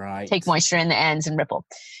take moisture in the ends and ripple.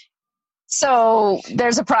 So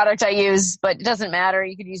there's a product I use, but it doesn't matter.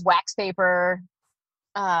 You could use wax paper,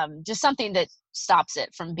 just something that stops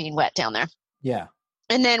it from being wet down there. Yeah.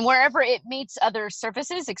 And then wherever it meets other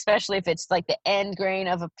surfaces, especially if it's like the end grain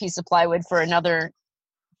of a piece of plywood for another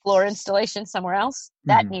floor installation somewhere else,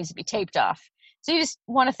 that needs to be taped off. So you just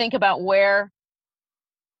want to think about where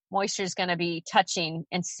moisture is going to be touching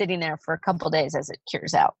and sitting there for a couple of days as it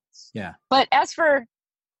cures out. Yeah. But as for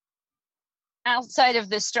outside of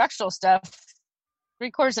the structural stuff,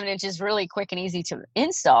 3/4 of an inch is really quick and easy to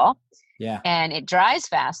install. Yeah. And it dries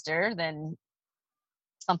faster than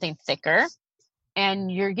something thicker.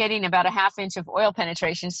 And you're getting about a 1/2 inch of oil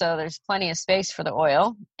penetration. So there's plenty of space for the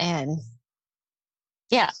oil. And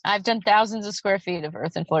yeah, I've done thousands of square feet of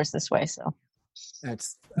earthen floors this way. So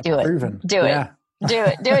that's proven. Do it.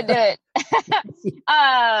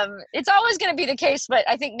 It's always going to be the case, but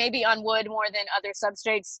I think maybe on wood more than other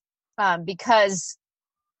substrates, because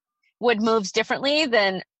wood moves differently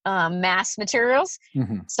than mass materials.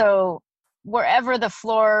 So wherever the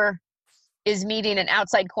floor is meeting an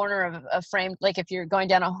outside corner of a frame, like if you're going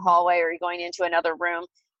down a hallway or you're going into another room,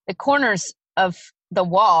 the corners of the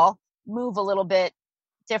wall move a little bit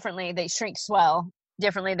differently. They shrink, swell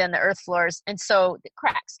differently than the earth floors. And so the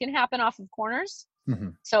cracks can happen off of corners.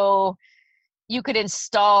 So you could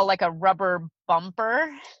install like a rubber bumper.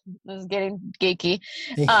 This is getting geeky.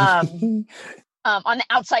 On the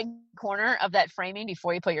outside corner of that framing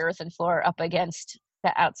before you put your earthen floor up against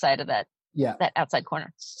the outside of that outside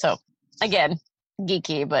corner. So again,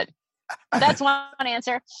 geeky, but that's one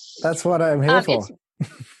answer. That's what I'm here for.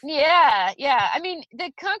 Yeah. I mean,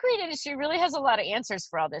 the concrete industry really has a lot of answers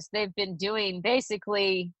for all this. They've been doing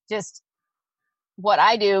basically just what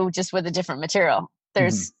I do, just with a different material.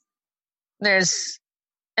 There's,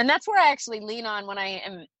 and that's where I actually lean on when I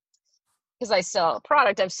am, because I sell a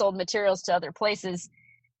product. I've sold materials to other places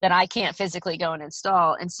that I can't physically go and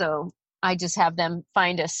install. And so I just have them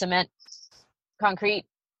find a cement concrete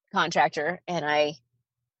contractor and I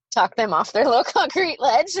talk them off their low concrete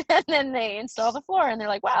ledge and then they install the floor and they're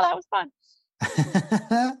like, wow, that was fun.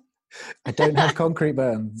 I don't have concrete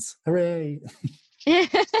burns. Hooray.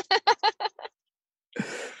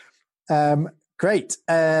 Great.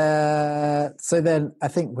 So then I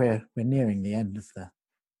think we're nearing the end of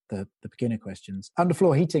the beginner questions.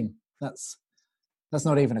 Underfloor heating. That's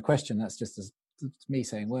not even a question. That's just me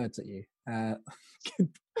saying words at you.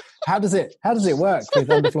 How does it work with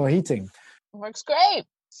underfloor heating? Works great.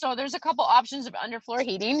 So there's a couple options of underfloor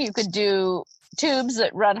heating. You could do tubes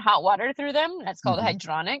that run hot water through them. That's called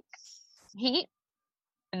hydronic heat.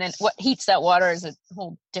 And then what heats that water is a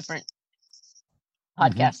whole different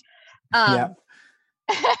podcast. But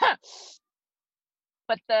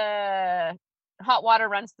the hot water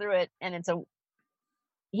runs through it and it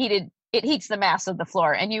heats the mass of the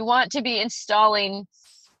floor. And you want to be installing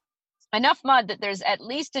enough mud that there's at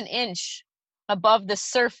least an inch above the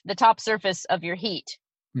top surface of your heat.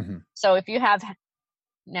 So if you have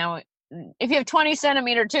 20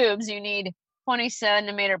 centimeter tubes, you need 20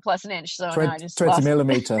 centimeter plus an inch. So 20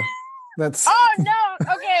 millimeter. That's oh no.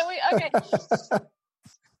 Okay.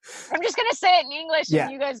 I'm just gonna say it in English and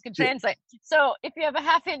you guys can translate. So if you have a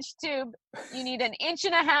 1/2 inch tube, you need 1.5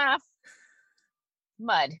 inches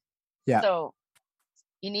mud. Yeah. So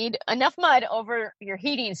you need enough mud over your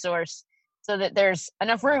heating source so that there's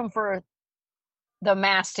enough room for the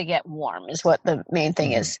mass to get warm is what the main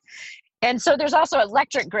thing is. And so there's also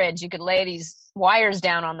electric grids. You could lay these wires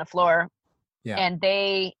down on the floor and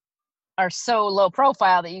they are so low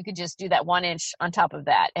profile that you could just do that 1 inch on top of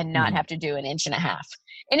that and not have to do 1.5 inches.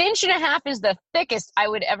 1.5 inches is the thickest I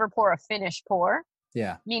would ever pour a finish pour.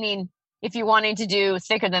 Yeah. Meaning if you're wanting to do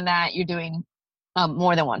thicker than that, you're doing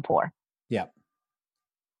more than one pour. Yeah.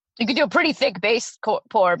 You could do a pretty thick base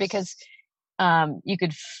pour because you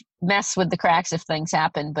could mess with the cracks if things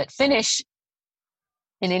happen, but finish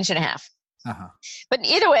 1.5 inches. But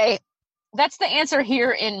either way, that's the answer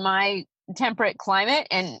here in my temperate climate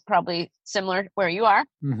and probably similar where you are.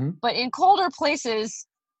 But in colder places,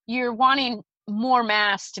 you're wanting more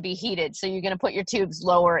mass to be heated. So you're going to put your tubes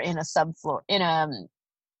lower in a subfloor,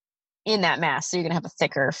 in that mass. So you're going to have a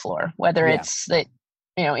thicker floor, whether it's that,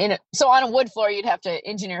 so on a wood floor, you'd have to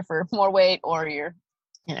engineer for more weight or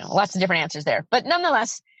lots of different answers there. But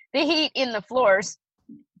nonetheless, the heat in the floors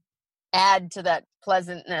add to that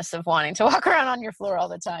pleasantness of wanting to walk around on your floor all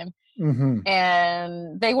the time. Mm-hmm.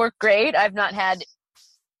 And they work great.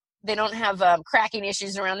 They don't have cracking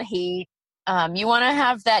issues around the heat. You want to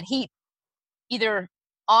have that heat either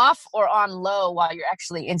off or on low while you're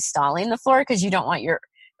actually installing the floor, because you don't want your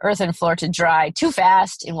earthen floor to dry too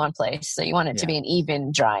fast in one place. So you want it to be an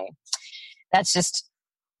even drying. That's just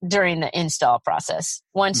during the install process.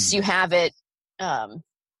 Once you have it,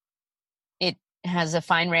 it has a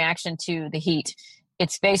fine reaction to the heat.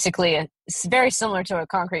 It's basically it's very similar to a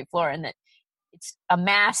concrete floor in that it's a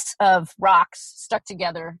mass of rocks stuck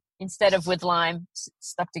together instead of with lime,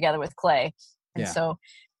 stuck together with clay. And so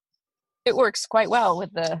it works quite well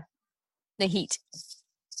with the heat.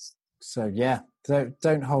 So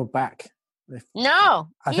don't hold back. No,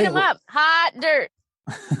 heat them up. Hot dirt.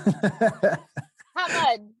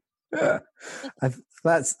 Hot mud.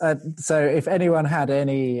 That's so if anyone had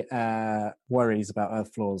any worries about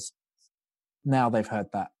earth floors, now they've heard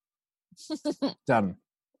that. Done.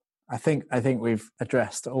 I think we've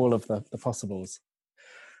addressed all of the possibles.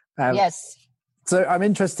 Yes. So I'm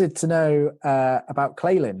interested to know about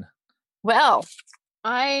Claylin. Well,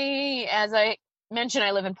 as I mentioned,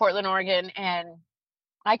 I live in Portland, Oregon, and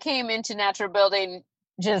I came into natural building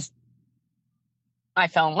I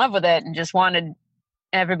fell in love with it and just wanted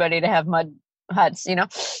everybody to have mud huts,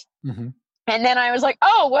 Mm-hmm. And then I was like,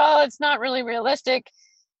 oh, well, it's not really realistic.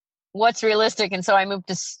 What's realistic? And so I moved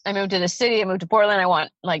to the city. I moved to Portland. I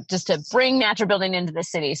want just to bring natural building into the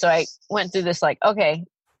city. So I went through this okay,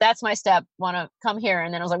 that's my step. Want to come here.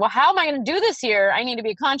 And then I was like, well, how am I going to do this here? I need to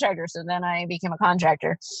be a contractor. So then I became a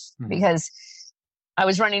contractor because I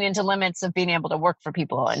was running into limits of being able to work for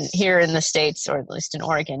people. And here in the States, or at least in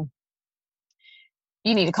Oregon,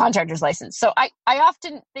 you need a contractor's license. So I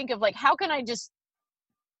often think of how can I just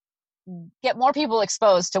get more people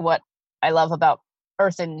exposed to what I love about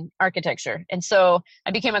earthen architecture? And so I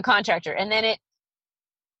became a contractor. And then it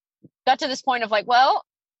got to this point of well,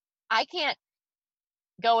 I can't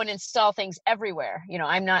go and install things everywhere.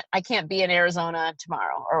 I can't be in Arizona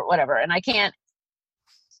tomorrow or whatever. And I can't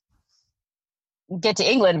get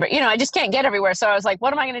to England, but I just can't get everywhere. So I was like,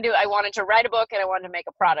 what am I going to do? I wanted to write a book and I wanted to make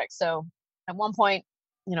a product. So at one point,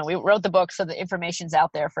 we wrote the book so the information's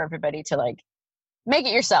out there for everybody to make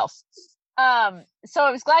it yourself. So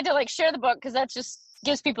I was glad to share the book, because that just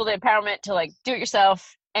gives people the empowerment to do it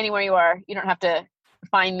yourself anywhere you are. You don't have to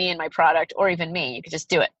find me and my product, or even me. You could just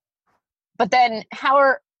do it. But then how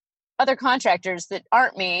are other contractors that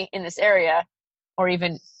aren't me in this area, or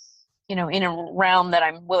even, in a realm that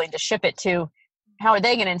I'm willing to ship it to, how are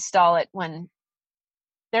they going to install it when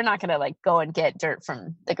they're not going to go and get dirt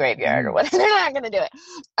from the graveyard or whatever? They're not going to do it.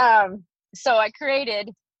 So I created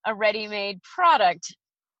a ready-made product.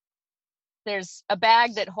 There's a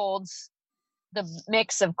bag that holds the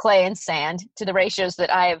mix of clay and sand to the ratios that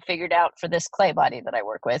I have figured out for this clay body that I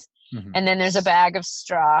work with. Mm-hmm. And then there's a bag of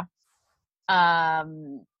straw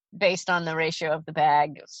based on the ratio of the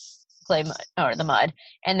bag, clay mud, or the mud.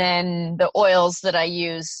 And then the oils that I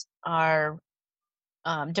use are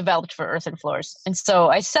developed for earthen floors. And so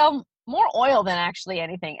I sell more oil than actually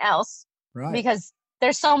anything else, right? Because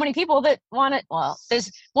there's so many people that want it. Well,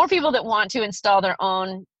 there's more people that want to install their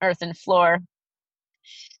own earthen floor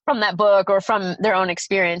from that book or from their own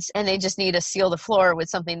experience, and they just need to seal the floor with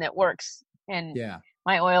something that works. And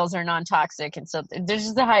my oils are non-toxic, and so this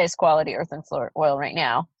is the highest quality earthen floor oil right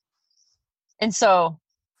now. And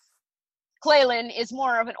Claylin is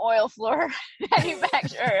more of an oil floor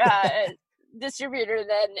manufacturer, distributor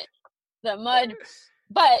than the mud.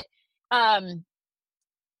 But I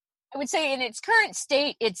would say in its current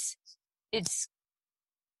state, it's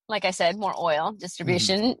like I said, more oil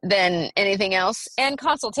distribution than anything else, and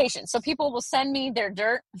consultation. So people will send me their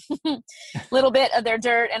dirt, little bit of their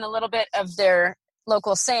dirt and a little bit of their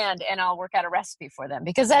local sand, and I'll work out a recipe for them.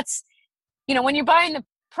 Because that's, when you're buying the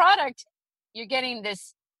product, you're getting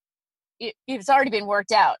this, it's already been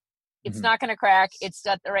worked out. It's not going to crack. It's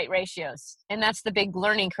got the right ratios. And that's the big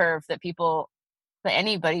learning curve that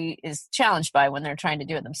anybody is challenged by when they're trying to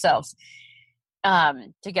do it themselves,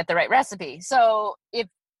 to get the right recipe. So if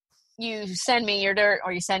you send me your dirt,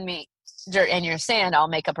 or you send me dirt and your sand, I'll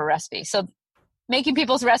make up a recipe. So making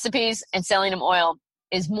people's recipes and selling them oil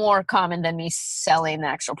is more common than me selling the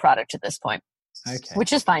actual product at this point,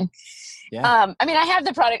 which is fine. Yeah. I have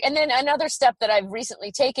the product. And then another step that I've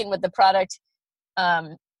recently taken with the product,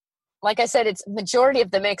 like I said, it's majority of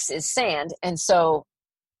the mix is sand. And so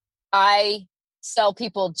I sell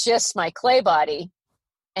people just my clay body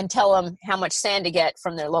and tell them how much sand to get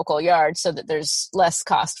from their local yard, so that there's less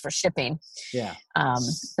cost for shipping. Yeah.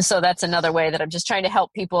 So that's another way that I'm just trying to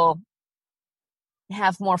help people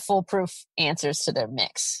have more foolproof answers to their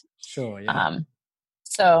mix. Sure, yeah.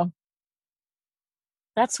 So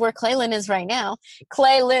that's where Clay Lynn is right now.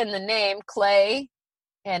 Clay Lynn, the name Clay,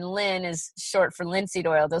 and Lynn is short for linseed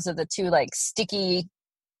oil. Those are the two like sticky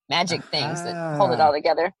magic things that hold it all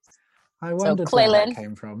together. I wondered Clay where Lynn. that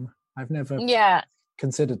came from. I've never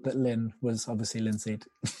considered that Lynn was obviously linseed.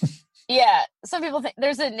 Yeah, some people think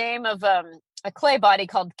there's a name of a clay body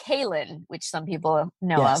called Kaylin, which some people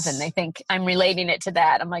know of, and they think I'm relating it to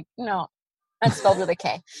that. I'm like, no, that's spelled with a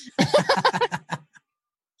K.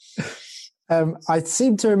 I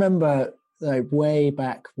seem to remember like way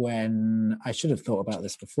back when I should have thought about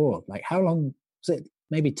this before. Like, how long was it?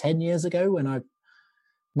 Maybe 10 years ago when I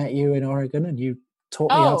met you in Oregon and you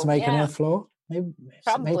taught me how to make an earth floor.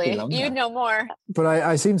 Maybe longer. You'd know more. But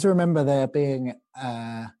I seem to remember there being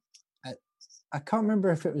I can't remember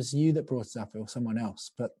if it was you that brought it up or someone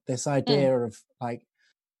else, but this idea of like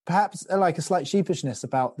perhaps like a slight sheepishness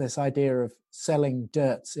about this idea of selling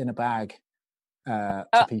dirt in a bag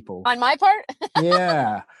to people. On my part?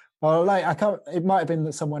 Yeah. Well, like it might have been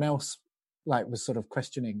that someone else like was sort of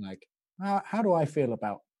questioning like, how do I feel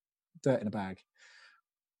about dirt in a bag?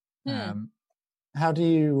 How do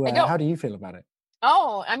you feel about it?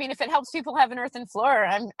 Oh, I mean, if it helps people have an earthen floor,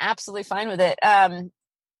 I'm absolutely fine with it.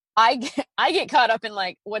 I get caught up in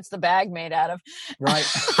like, what's the bag made out of? Right.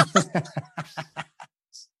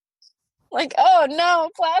 Like, oh no,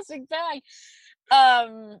 plastic bag.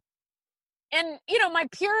 And you know, my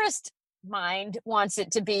purest mind wants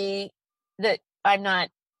it to be that I'm not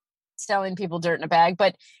selling people dirt in a bag,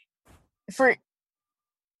 but for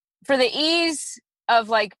the ease of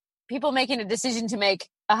like people making a decision to make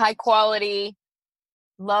a high quality,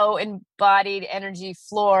 low embodied energy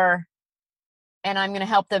floor, and I'm going to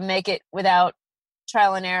help them make it without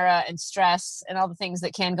trial and error and stress and all the things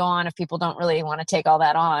that can go on if people don't really want to take all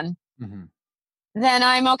that on, then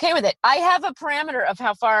I'm okay with it. I have a parameter of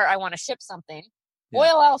how far I want to ship something.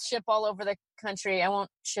 Oil I'll ship all over the country. I won't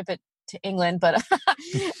ship it to England, but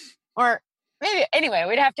or maybe anyway,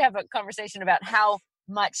 we'd have to have a conversation about how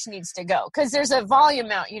much needs to go, because there's a volume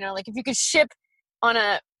out, you know, like if you could ship on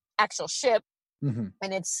a actual ship and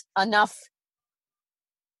it's enough,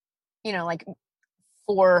 you know, like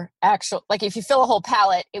for actual, like if you fill a whole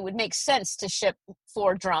pallet, it would make sense to ship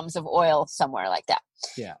 4 drums of oil somewhere like that.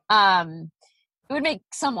 Yeah. It would make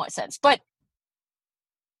somewhat sense. But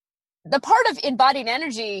the part of embodied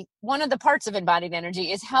energy, one of the parts of embodied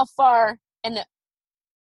energy is how far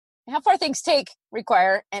things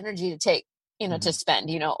require energy to take, you know, to spend,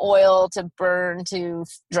 you know, oil to burn, to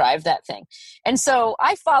drive that thing. And so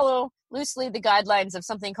I follow loosely the guidelines of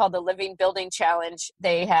something called the Living Building Challenge.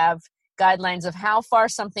 They have guidelines of how far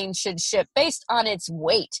something should ship based on its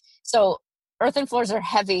weight. So earthen floors are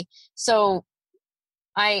heavy. So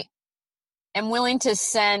I am willing to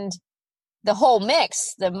send the whole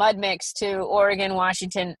mix, the mud mix, to Oregon,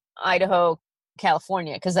 Washington, Idaho,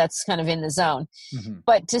 California, because that's kind of in the zone.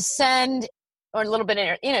 But to send, or a little bit,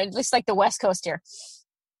 you know, at least like the West Coast here,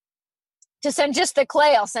 to send just the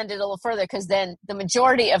clay, I'll send it a little further, because then the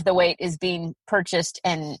majority of the weight is being purchased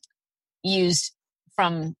and used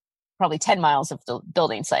from probably 10 miles of the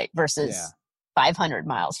building site versus 500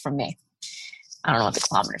 miles from me. I don't know what the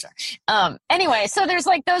kilometers are. Anyway, so there's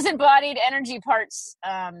like those embodied energy parts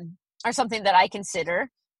are something that I consider.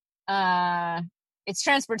 It's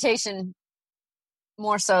transportation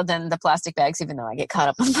more so than the plastic bags, even though I get caught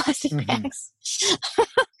up on plastic bags.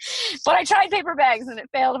 But I tried paper bags and it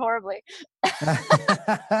failed horribly.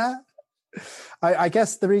 I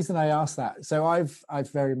guess the reason I asked that, so I've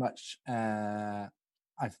very much, I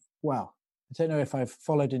don't know if I've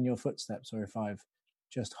followed in your footsteps or if I've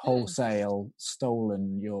just wholesale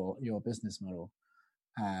stolen your business model.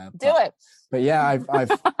 Do it. But yeah,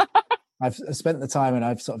 I've spent the time and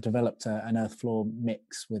I've sort of developed an earth floor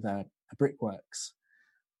mix with a Brickworks,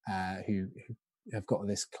 who have got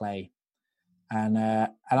this clay, and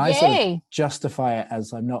I sort of justify it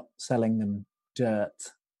as I'm not selling them dirt.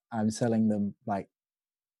 I'm selling them like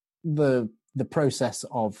the process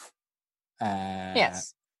of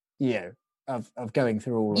of going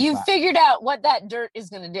through all of that. You figured out what that dirt is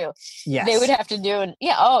going to do. Yes. They would have to do,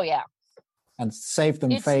 and save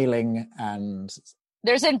them failing, and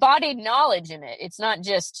there's embodied knowledge in it. It's not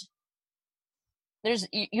just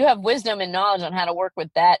you have wisdom and knowledge on how to work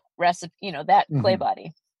with that recipe, you know, that clay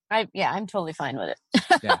body. I'm totally fine with it.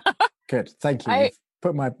 Yeah, good. Thank you. You've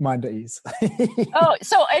put my mind at ease.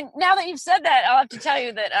 So and now that you've said that, I'll have to tell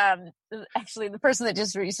you that actually the person that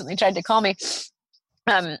just recently tried to call me,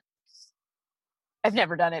 I've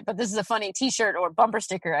never done it, but this is a funny T-shirt or bumper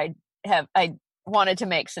sticker I wanted to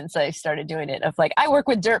make since I started doing it, of like, I work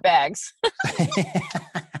with dirt bags.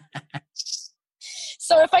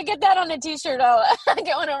 So if I get that on a t-shirt, I'll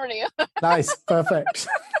get one over to you. Nice. Perfect.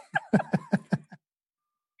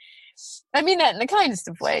 I mean that in the kindest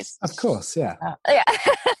of ways. Of course. Yeah. Yeah.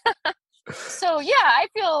 So yeah, I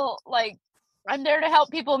feel like I'm there to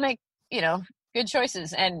help people make, good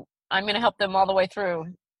choices, and I'm going to help them all the way through.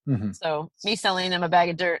 Mm-hmm. So me selling them a bag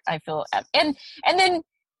of dirt, I feel, and then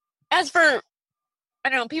as for, I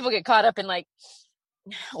don't know, people get caught up in like,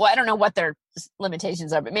 well, I don't know what their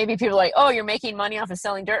limitations are, but maybe people are like, oh, you're making money off of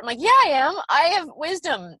selling dirt. I'm like, yeah, I am. I have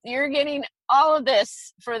wisdom. You're getting all of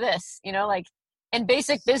this for this, like, and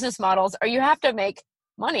basic business models are, you have to make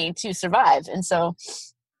money to survive. And so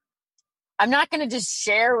I'm not going to just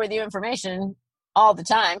share with you information all the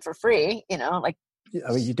time for free, like,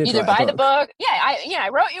 you did either buy the book. I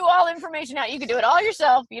wrote you all information out. You can do it all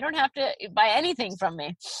yourself. You don't have to buy anything from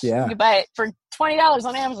me. Yeah. You can buy it for $20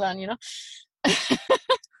 on Amazon,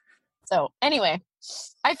 So anyway,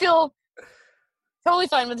 I feel totally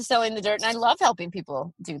fine with selling the dirt, and I love helping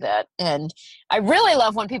people do that. And I really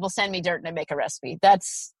love when people send me dirt and I make a recipe.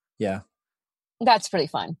 That's pretty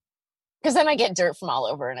fun. Because then I get dirt from all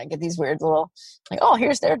over, and I get these weird little, like, oh,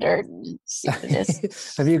 here's their dirt. And see what it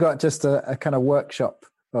is. Have you got just a kind of workshop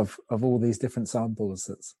of all these different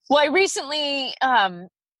samples? Well, I recently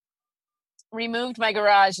removed my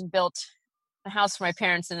garage and built a house for my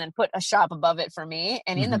parents, and then put a shop above it for me.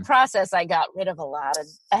 And in the process, I got rid of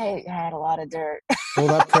I had a lot of dirt. All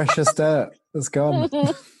that precious dirt is gone.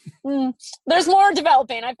 There's more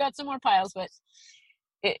developing. I've got some more piles, but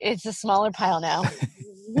it's a smaller pile now.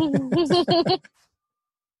 I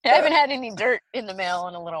haven't had any dirt in the mail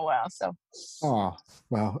in a little while, so. Oh,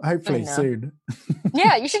 well, hopefully soon.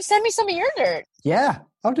 Yeah, you should send me some of your dirt. Yeah,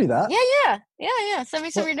 I'll do that. Yeah. Send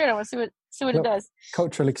me some of your dirt. I want to see what it does.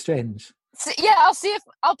 Cultural exchange. So, yeah, I'll see if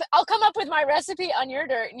I'll come up with my recipe on your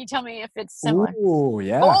dirt, and you tell me if it's similar. Oh,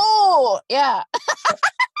 yeah. Oh, yeah.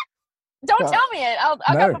 Don't tell me it. I'll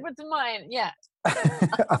come up with mine. Yeah.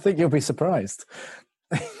 I think you'll be surprised.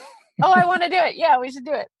 Oh, I want to do it. Yeah, we should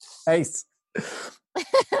do it. Ace.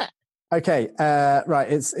 Okay,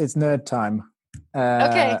 right. It's nerd time.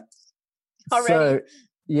 Okay. Already.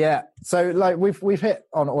 So like we've hit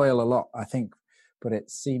on oil a lot, I think, but it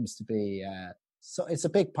seems to be so it's a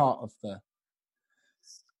big part of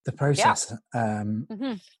the process.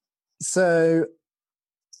 Yeah. So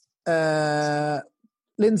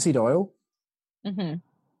linseed oil,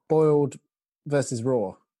 boiled versus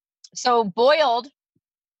raw. So boiled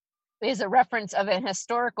is a reference of an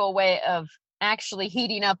historical way of actually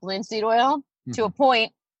heating up linseed oil to a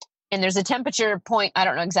point, and there's a temperature point. I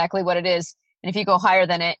don't know exactly what it is. And if you go higher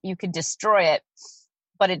than it, you could destroy it.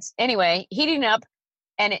 But it's anyway, heating up,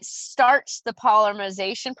 and it starts the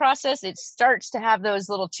polymerization process. It starts to have those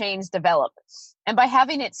little chains develop. And by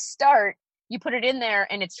having it start, you put it in there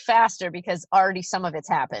and it's faster because already some of it's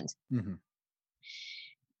happened.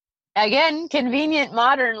 Again, convenient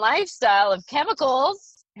modern lifestyle of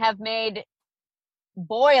chemicals have made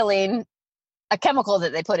boiling a chemical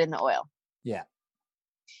that they put in the oil. Yeah.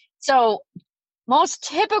 So most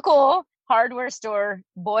typical hardware store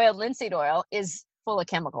boiled linseed oil is full of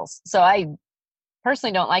chemicals. So I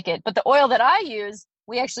personally don't like it. But the oil that I use,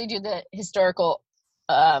 we actually do the historical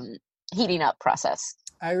heating up process.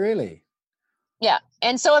 Oh, really? Yeah.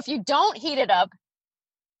 And so if you don't heat it up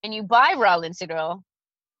and you buy raw linseed oil,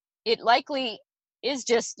 it likely is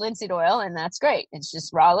just linseed oil, and that's great. It's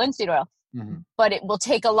just raw linseed oil. But it will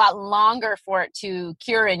take a lot longer for it to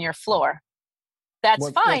cure in your floor. That's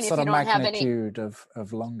fine if you don't have any. What magnitude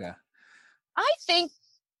of longer? I think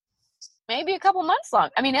maybe a couple months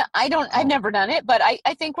long. I mean, I've never done it, but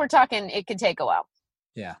I think we're talking it could take a while.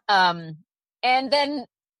 Yeah. And then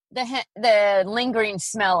the lingering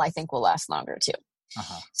smell, I think, will last longer too.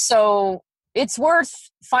 So it's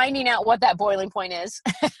worth finding out what that boiling point is.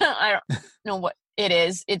 I don't know what it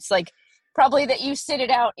is. It's like probably that you sit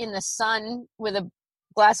it out in the sun with a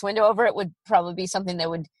glass window over it would probably be something that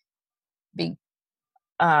would be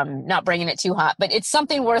not bringing it too hot. But it's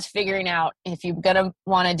something worth figuring out. If you're going to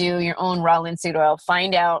want to do your own raw linseed oil,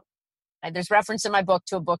 find out. There's reference in my book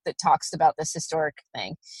to a book that talks about this historic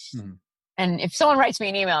thing. And if someone writes me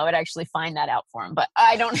an email, I would actually find that out for them. But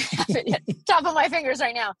I don't have it yet. Top of my fingers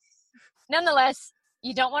right now. Nonetheless,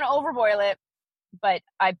 you don't want to overboil it, but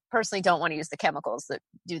I personally don't want to use the chemicals that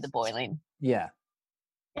do the boiling. Yeah.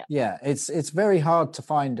 It's very hard to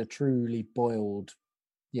find a truly boiled,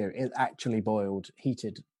 actually boiled,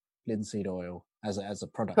 heated linseed oil as a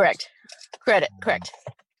product. Correct.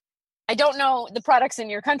 I don't know the products in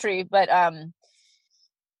your country, but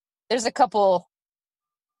there's a couple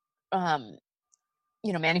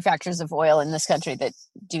manufacturers of oil in this country that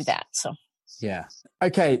do that. So yeah.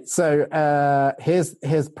 Okay, so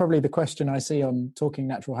here's probably the question I see on Talking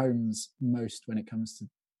Natural Homes most when it comes to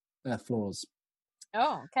earth floors.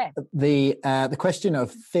 Oh, okay. The question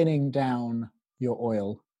of thinning down your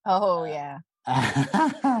oil. Oh, yeah.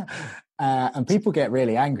 And people get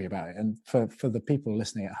really angry about it. And for the people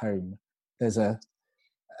listening at home, there's a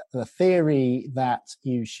theory that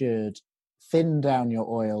you should thin down your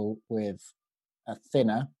oil with a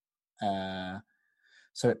thinner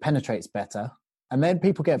so it penetrates better. And then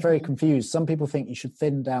people get very confused. Some people think you should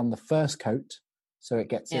thin down the first coat so it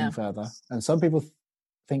gets in further. And some people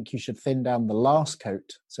think you should thin down the last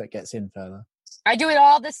coat so it gets in further. I do it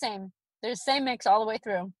all the same. There's the same mix all the way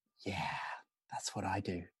through. Yeah, that's what I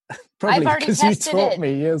do. Probably because you taught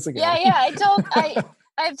me years ago. Yeah.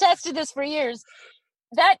 I've tested this for years.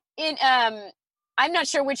 That I'm not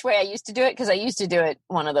sure which way I used to do it because I used to do it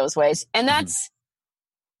one of those ways. And that's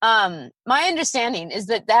my understanding is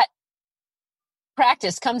that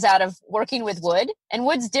practice comes out of working with wood, and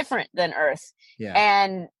wood's different than earth. Yeah.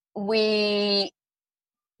 And we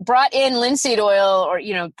brought in linseed oil or,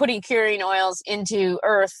 putting curing oils into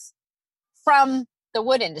earth from the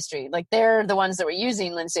wood industry. Like they're the ones that were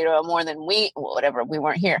using linseed oil more than we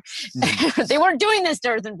weren't here. They weren't doing this to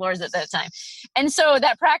earthen floors at that time. And so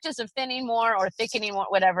that practice of thinning more or thickening more,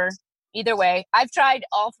 whatever, either way, I've tried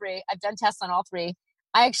all three. I've done tests on all three.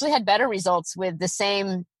 I actually had better results with the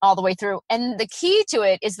same all the way through. And the key to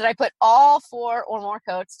it is that I put all 4 or more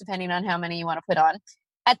coats, depending on how many you want to put on,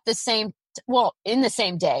 in the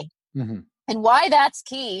same day. Mm-hmm. And why that's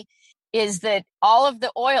key is that all of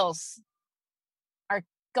the oils are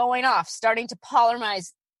going off, starting to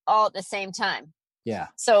polymerize all at the same time. Yeah.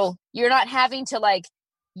 So you're not having to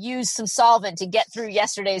use some solvent to get through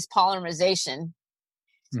yesterday's polymerization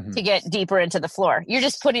to get deeper into the floor. You're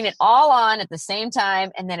just putting it all on at the same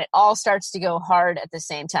time, and then it all starts to go hard at the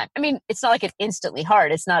same time. I mean, it's not like it's instantly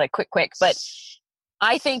hard. It's not a quick, but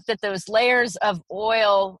I think that those layers of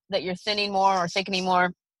oil that you're thinning more or thickening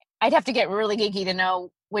more, I'd have to get really geeky to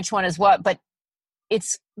know which one is what, but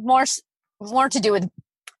it's more to do with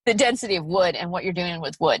the density of wood and what you're doing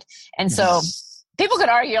with wood. And so people could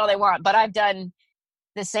argue all they want, but I've done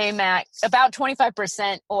the same about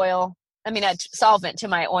 25% solvent to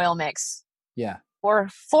my oil mix. Yeah. Or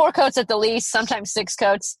 4 coats at the least, sometimes 6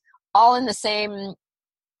 coats, all in the same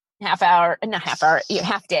half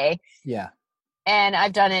day. Yeah. And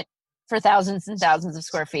I've done it for thousands and thousands of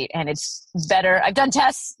square feet, and it's better. I've done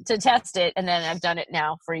tests to test it, and then I've done it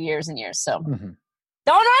now for years and years. So don't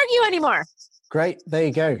argue anymore. Great. There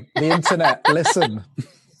you go. The internet. Listen.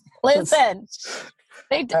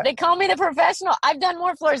 They call me the professional. I've done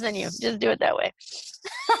more floors than you. Just do it that way.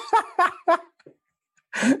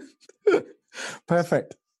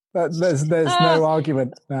 Perfect. There's no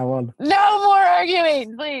argument now on. No more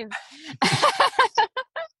arguing, please.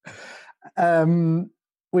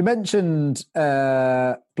 We mentioned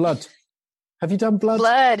blood. Have you done blood?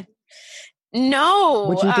 Blood. No.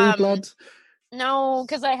 Would you do blood? No,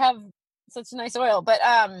 because I have such nice oil. But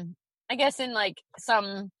I guess in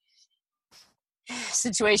some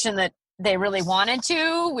situation that they really wanted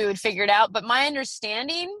to, we would figure it out. But my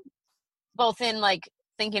understanding, both in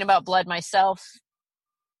thinking about blood myself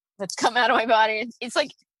that's come out of my body, it's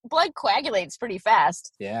blood coagulates pretty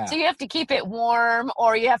fast. Yeah. So you have to keep it warm,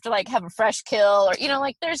 or you have to have a fresh kill, or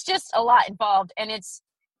there's just a lot involved, and it's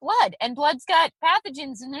blood, and blood's got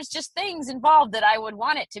pathogens, and there's just things involved that I would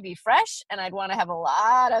want it to be fresh, and I'd want to have a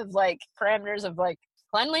lot of parameters of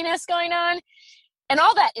cleanliness going on, and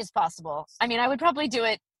all that is possible. I mean, I would probably do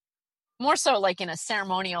it more so in a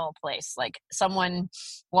ceremonial place, someone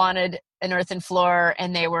wanted an earthen floor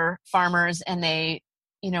and they were farmers and they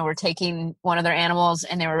were taking one of their animals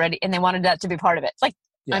and they were ready and they wanted that to be part of it.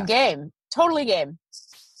 I'm game, totally game.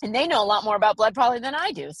 And they know a lot more about blood probably than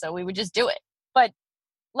I do. So we would just do it. But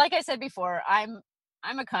like I said before, I'm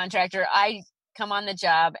a contractor. I come on the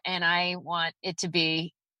job and I want it to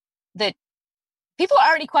be that people are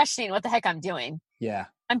already questioning what the heck I'm doing. Yeah.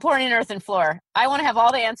 I'm pouring an earthen floor. I want to have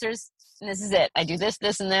all the answers, and this is it. I do this,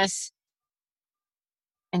 this, and this.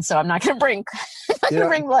 And so I'm not going to bring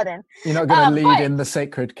blood in. You're not going to lead in the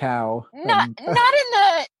sacred cow. Not in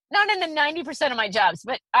the 90% of my jobs.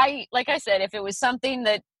 But like I said, if it was something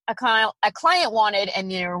that a client wanted and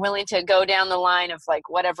you're willing to go down the line of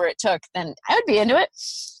whatever it took, then I would be into it.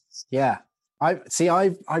 Yeah. I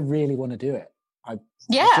really want to do it. I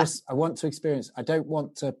want to experience. I don't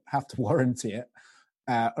want to have to warranty it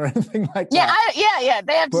or anything like that. Yeah.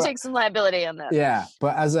 They have to take some liability on that. Yeah,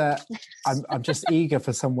 but I'm just eager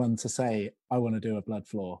for someone to say, I want to do a blood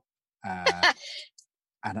floor. And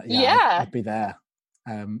I'd be there.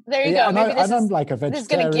 There you yeah, go. and, Maybe I'm like a this is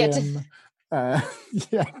gonna get vegetarian.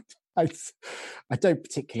 Yeah, I don't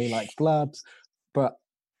particularly like blood, but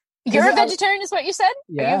you're a vegetarian, is what you said?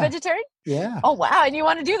 Yeah, are you a vegetarian? Yeah. Oh wow, and you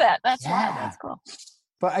want to do that? That's wild. Yeah. That's cool.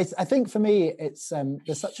 But I think for me, it's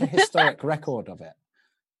there's such a historic record of it.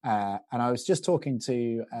 And I was just talking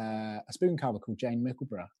to a spoon carver called Jane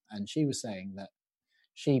Mickleborough, and she was saying that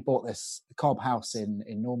she bought this cob house in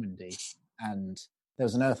Normandy, and there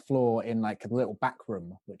was an earth floor in like a little back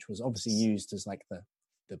room, which was obviously used as like the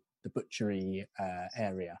butchery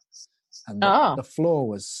area, and the floor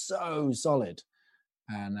was so solid,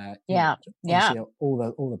 and all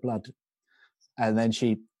the blood, and then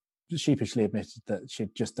she sheepishly admitted that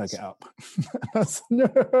she'd just dug it up. No.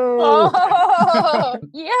 Oh,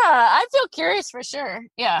 yeah, I feel curious for sure.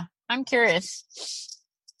 Yeah, I'm curious.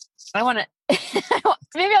 I want to.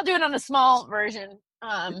 Maybe I'll do it on a small version.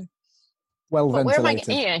 Well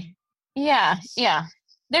ventilated. Yeah.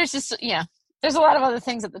 There's just there's a lot of other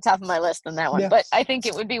things at the top of my list than that one, but I think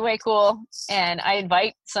it would be way cool, and I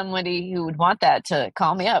invite somebody who would want that to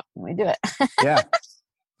call me up when we do it. Yeah.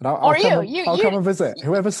 I'll come and visit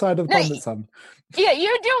whoever's side of the pond it's on. Yeah,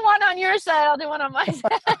 you do one on your side, I'll do one on my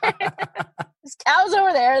side. There's cows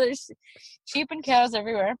over there. There's sheep and cows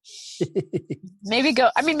everywhere. Maybe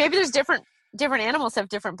there's different animals have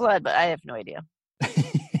different blood, but I have no idea.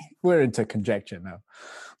 We're into conjecture now.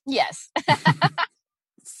 Yes.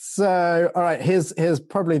 So, all right, here's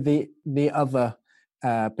probably the other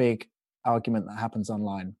big argument that happens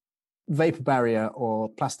online: vapor barrier or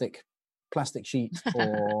plastic sheet,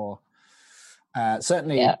 or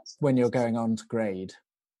certainly when you're going on to grade.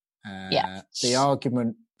 The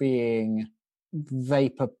argument being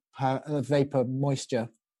vapor moisture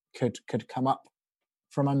could come up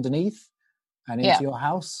from underneath and into your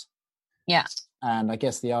house. Yeah. And I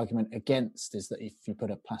guess the argument against is that if you put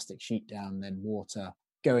a plastic sheet down, then water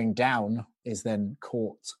going down is then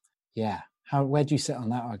caught. Yeah. Where do you sit on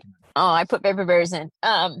that argument? Oh, I put vapor barriers in.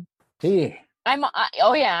 Do you? I'm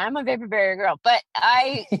a vapor barrier girl, but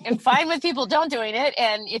I am fine with people don't doing it.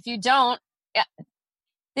 And if you don't,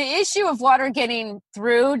 the issue of water getting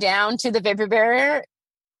through down to the vapor barrier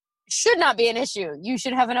should not be an issue. You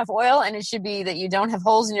should have enough oil, and it should be that you don't have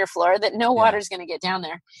holes in your floor, that no water is going to get down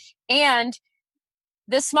there. And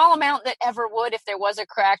the small amount that ever would, if there was a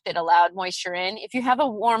crack that allowed moisture in, if you have a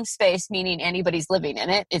warm space, meaning anybody's living in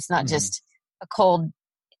it, it's not just a cold,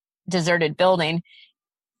 deserted building,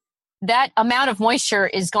 that amount of moisture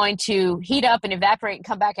is going to heat up and evaporate and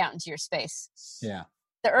come back out into your space. Yeah.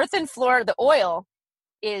 The earthen floor, the oil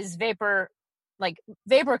is vapor, like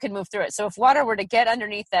vapor can move through it. So if water were to get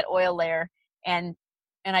underneath that oil layer, and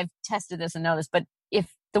I've tested this and know this, but if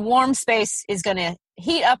the warm space is going to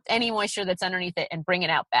heat up any moisture that's underneath it and bring it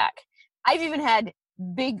out back. I've even had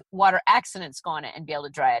big water accidents go on it and be able to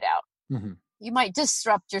dry it out. Mm-hmm. You might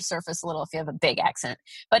disrupt your surface a little if you have a big accident,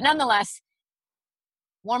 but nonetheless,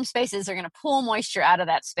 warm spaces are going to pull moisture out of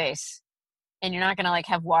that space, and you're not going to like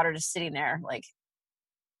have water just sitting there like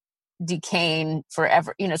decaying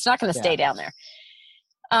forever. It's not going to stay down there.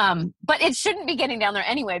 But it shouldn't be getting down there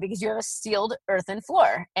anyway, because you have a sealed earthen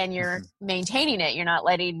floor and you're maintaining it. You're not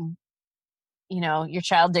letting, your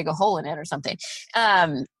child dig a hole in it or something.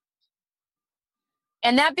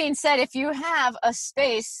 And that being said, if you have a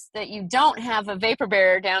space that you don't have a vapor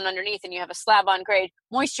barrier down underneath and you have a slab on grade,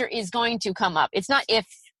 moisture is going to come up. It's not if,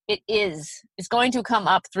 it is. It's going to come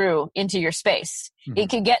up through into your space. Mm-hmm. It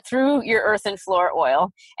can get through your earthen floor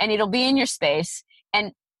oil and it'll be in your space.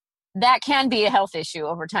 And that can be a health issue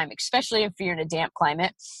over time, especially if you're in a damp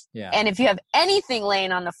climate. Yeah. And if you have anything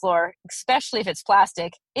laying on the floor, especially if it's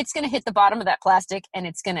plastic, it's going to hit the bottom of that plastic and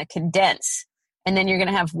it's going to condense. And then you're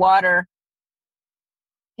going to have water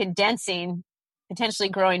condensing, potentially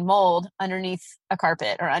growing mold underneath a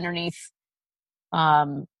carpet or underneath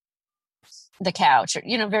the couch or,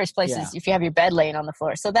 various places if you have your bed laying on the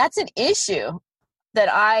floor. So that's an issue that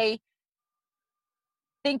I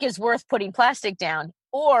think is worth putting plastic down.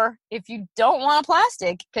 Or if you don't want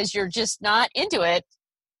plastic because you're just not into it,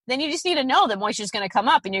 then you just need to know that moisture is going to come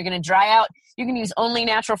up and you're going to dry out. You can use only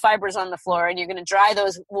natural fibers on the floor and you're going to dry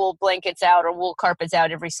those wool blankets out or wool carpets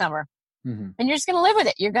out every summer. Mm-hmm. And you're just going to live with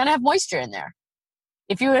it. You're going to have moisture in there.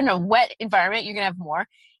 If you're in a wet environment, you're going to have more.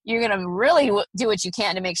 You're going to really do what you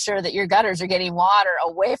can to make sure that your gutters are getting water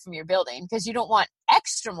away from your building, because you don't want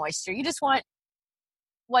extra moisture. You just want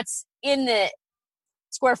what's in the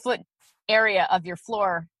square foot area of your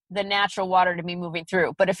floor, the natural water to be moving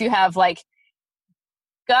through. But if you have like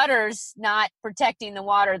gutters not protecting the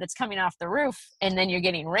water that's coming off the roof, and then you're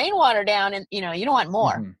getting rainwater down, and you don't want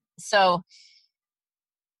more. Mm-hmm. So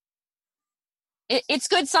it's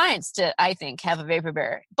good science to, I think, have a vapor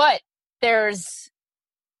barrier. But there's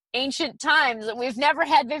ancient times that we've never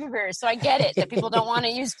had vapor barriers, so I get it that people don't want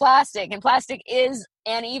to use plastic, and plastic is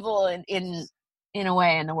an evil in a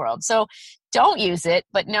way in the world. So don't use it,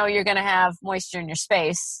 but know you're going to have moisture in your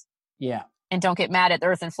space. Yeah. And don't get mad at the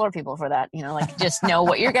earth and floor people for that. You know, like just know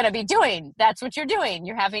what you're going to be doing. That's what you're doing.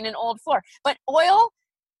 You're having an old floor. But oil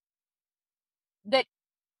that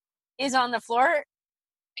is on the floor,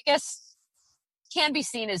 I guess, can be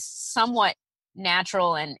seen as somewhat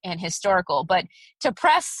natural and historical. But to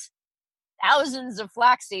press thousands of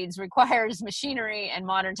flax seeds requires machinery and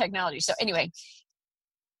modern technology. So anyway,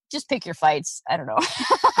 just pick your fights. I don't know.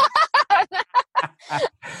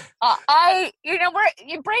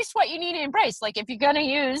 Embrace what you need to embrace. Like if you're going to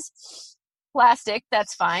use plastic,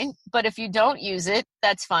 that's fine. But if you don't use it,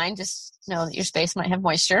 that's fine. Just know that your space might have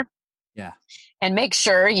moisture. Yeah. And make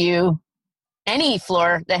sure any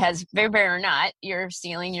floor that has vapor barrier or not, you're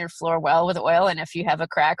sealing your floor well with oil. And if you have a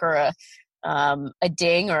crack or a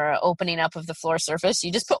ding or an opening up of the floor surface,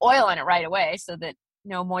 you just put oil on it right away so that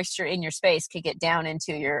no moisture in your space could get down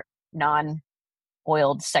into your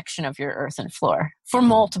non-oiled section of your earthen floor for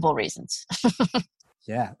multiple reasons.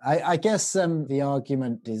 Yeah, I guess the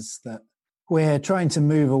argument is that we're trying to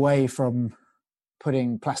move away from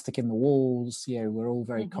putting plastic in the walls. You know, we're all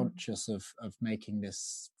very conscious of making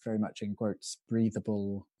this very much in quotes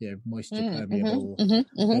breathable, moisture permeable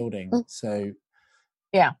building. So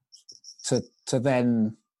yeah, to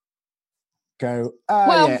then go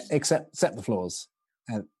except the floors.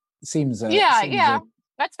 Seems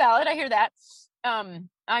that's valid. I hear that.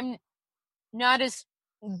 I'm not as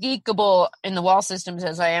geekable in the wall systems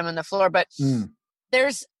as I am in the floor, but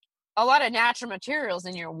there's a lot of natural materials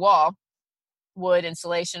in your wall, wood,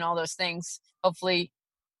 insulation, all those things, hopefully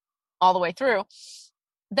all the way through,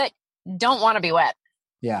 that don't want to be wet.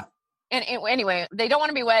 Yeah. And anyway, they don't want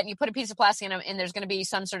to be wet, and you put a piece of plastic in them, and there's going to be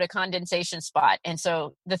some sort of condensation spot. And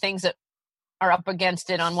so the things that are up against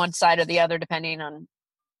it on one side or the other, depending on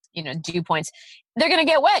dew points, they're going to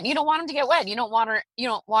get wet. You don't want them to get wet. You don't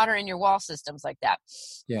water in your wall systems like that.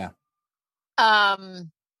 Yeah.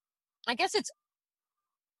 I guess it's,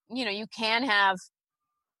 you can have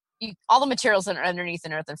all the materials that are underneath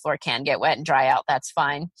an earthen floor can get wet and dry out. That's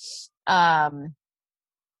fine. And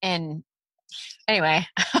anyway,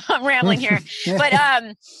 I'm rambling here, but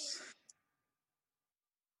I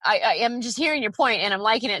am just hearing your point and I'm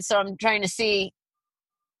liking it. So I'm trying to see,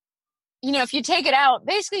 if you take it out,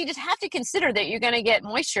 basically you just have to consider that you're going to get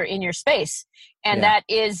moisture in your space. And that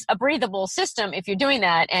is a breathable system if you're doing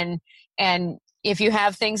that. And if you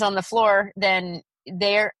have things on the floor, then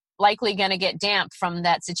they're likely going to get damp from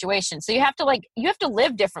that situation. So you have to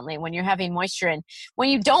live differently when you're having moisture in. When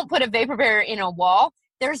you don't put a vapor barrier in a wall,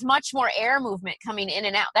 there's much more air movement coming in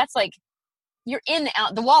and out. That's like you're in the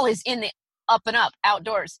out. The wall is in the up and up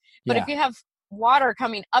outdoors. But if you have water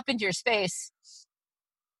coming up into your space,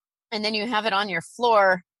 and then you have it on your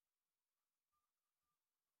floor,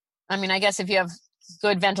 I mean, I guess if you have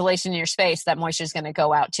good ventilation in your space, that moisture is going to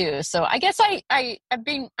go out too. So I guess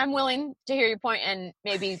I'm willing to hear your point and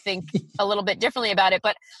maybe think a little bit differently about it.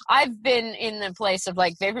 But I've been in the place of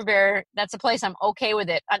like vapor barrier. That's a place I'm okay with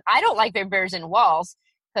it. I don't like vapor barriers in walls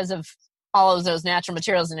because of all of those natural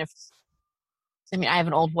materials. And I have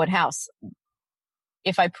an old wood house.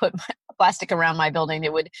 If I put plastic around my building,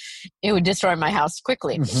 it would destroy my house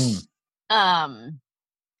quickly.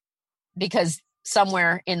 Because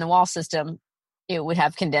somewhere in the wall system, it would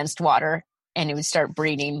have condensed water and it would start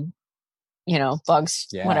breeding, bugs,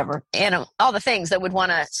 whatever, and all the things that would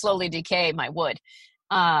want to slowly decay my wood.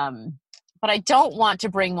 But I don't want to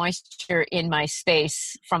bring moisture in my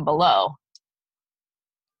space from below.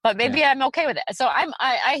 But maybe I'm okay with it. So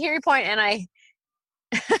I hear your point, and I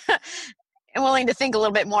am willing to think a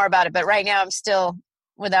little bit more about it. But right now, I'm still,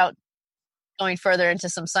 without going further into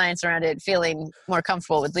some science around it, feeling more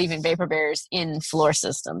comfortable with leaving vapor barriers in floor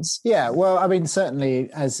systems. Yeah, well, I mean, certainly,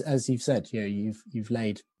 as you've said, you've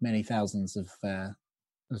laid many thousands of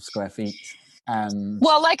square feet.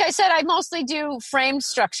 Well, like I said, I mostly do framed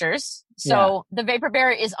structures. So the vapor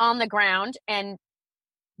barrier is on the ground, and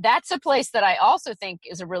that's a place that I also think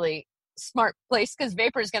is a really smart place because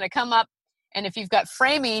vapor is going to come up, and if you've got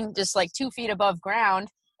framing just like 2 feet above ground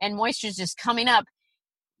and moisture is just coming up,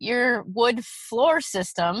 your wood floor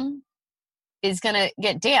system is going to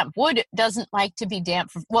get damp. Wood doesn't like to be damp.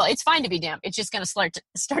 It's fine to be damp. It's just going to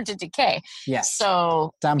start to decay. Yes.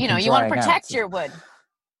 So, you want to protect your wood.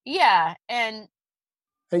 Yeah. And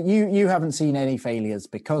you haven't seen any failures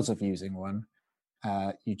because of using one.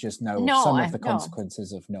 You just know No, some of the no.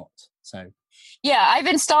 consequences of not. So yeah, I've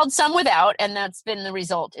installed some without, and that's been the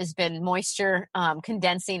result, has been moisture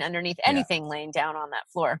condensing underneath anything laying down on that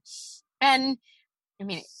floor. And I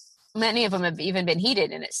mean, many of them have even been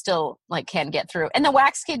heated, and it still like can get through. And the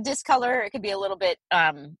wax could discolor. It could be a little bit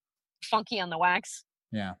funky on the wax.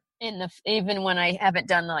 Yeah. Even when I haven't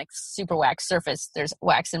done like super wax surface, there's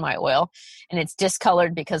wax in my oil, and it's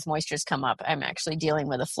discolored because moisture's come up. I'm actually dealing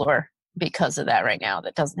with a floor because of that right now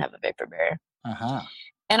that doesn't have a vapor barrier. Uh-huh.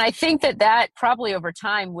 And I think that probably over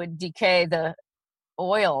time would decay the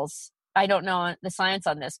oils. I don't know the science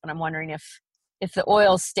on this, but I'm wondering if the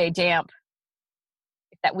oils stay damp,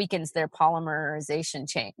 if that weakens their polymerization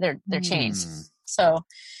chain, their chains. So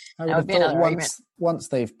I that would be another argument. Once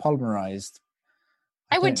they've polymerized,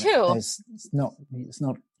 I would too. It's not.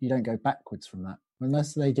 You don't go backwards from that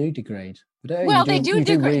unless they do degrade. But, well, they do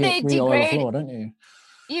degrade. They degrade the floor, don't you?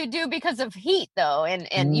 You do because of heat, though, and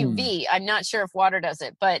UV. I'm not sure if water does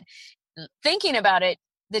it, but thinking about it,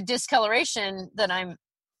 the discoloration that I'm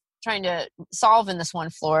trying to solve in this one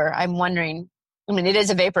floor, I'm wondering. I mean, it is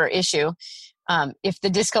a vapor issue. If the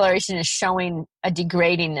discoloration is showing a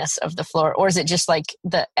degradingness of the floor, or is it just like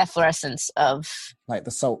the efflorescence of like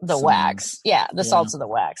the salts, the wax? Yeah, the salts of the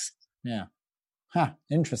wax. Yeah. Huh.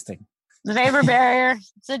 Interesting. The vapor barrier.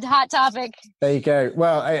 It's a hot topic. There you go.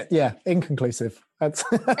 Well, inconclusive. That's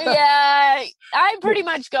yeah, I pretty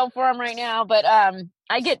much go for them right now, but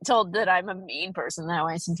I get told that I'm a mean person that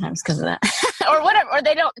way sometimes because of that, or whatever. Or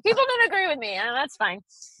people don't agree with me, and that's fine.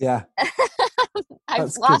 Yeah,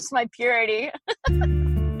 I've lost my purity.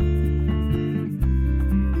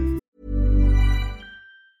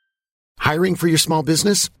 Hiring for your small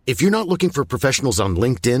business? If you're not looking for professionals on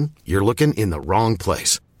LinkedIn, you're looking in the wrong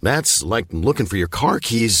place. That's like looking for your car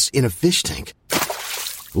keys in a fish tank.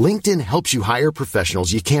 LinkedIn helps you hire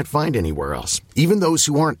professionals you can't find anywhere else, even those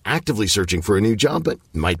who aren't actively searching for a new job but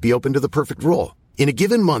might be open to the perfect role. In a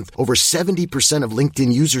given month, over 70% of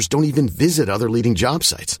LinkedIn users don't even visit other leading job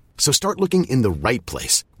sites. So start looking in the right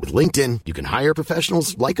place. With LinkedIn, you can hire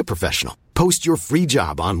professionals like a professional. Post your free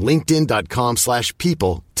job on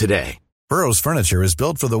linkedin.com/people today. Burrow's furniture is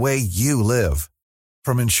built for the way you live.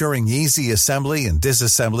 From ensuring easy assembly and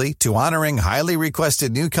disassembly to honoring highly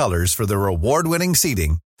requested new colors for their award-winning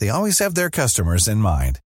seating, they always have their customers in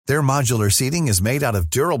mind. Their modular seating is made out of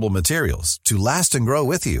durable materials to last and grow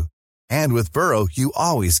with you. And with Burrow, you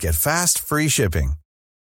always get fast, free shipping.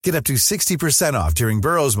 Get up to 60% off during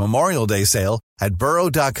Burrow's Memorial Day sale at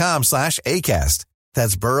burrow.com/ACAST.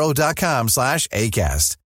 That's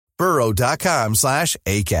burrow.com/ACAST.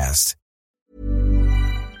 burrow.com/ACAST.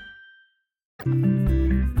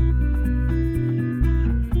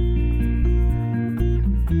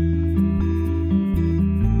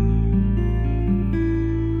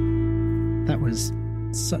 That was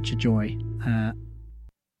such a joy.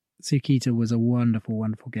 Sukita was a wonderful,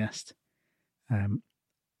 wonderful guest.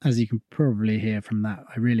 As you can probably hear from that,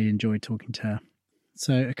 I really enjoyed talking to her.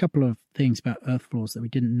 So a couple of things about earth floors that we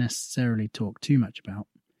didn't necessarily talk too much about.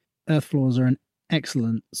 Earth floors are an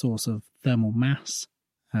excellent source of thermal mass.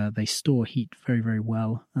 They store heat very, very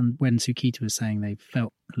well. And when Sukita was saying they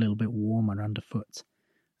felt a little bit warmer underfoot,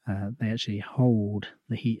 they actually hold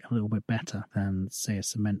the heat a little bit better than, say, a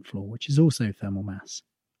cement floor, which is also thermal mass.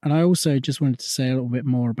 And I also just wanted to say a little bit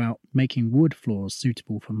more about making wood floors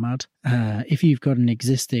suitable for mud. If you've got an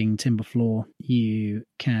existing timber floor, you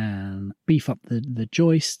can beef up the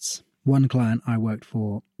joists. One client I worked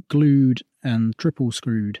for glued and triple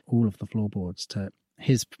screwed all of the floorboards to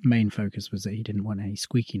his main focus was that he didn't want any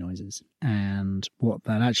squeaky noises. And what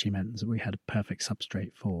that actually meant was that we had a perfect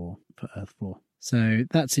substrate for earth floor. So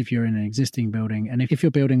that's if you're in an existing building. And if you're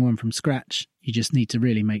building one from scratch, you just need to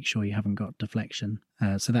really make sure you haven't got deflection.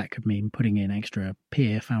 So that could mean putting in extra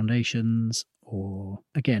pier foundations or,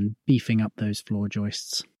 again, beefing up those floor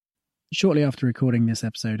joists. Shortly after recording this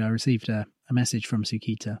episode, I received a message from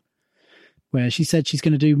Sukita where she said she's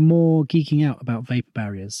going to do more geeking out about vapor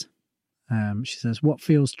barriers. She says, what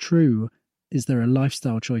feels true is there are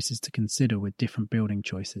lifestyle choices to consider with different building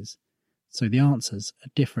choices. So the answers are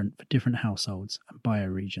different for different households and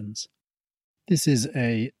bioregions. This is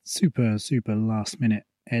a super, super last minute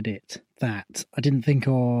edit that I didn't think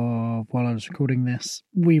of while I was recording this.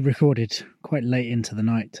 We recorded quite late into the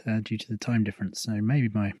night due to the time difference, so maybe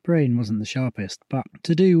my brain wasn't the sharpest. But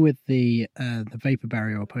to do with the vapor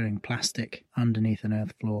barrier or putting plastic underneath an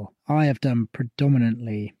earth floor, I have done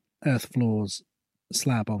predominantly earth floors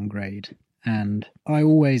slab on grade, and I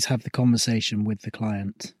always have the conversation with the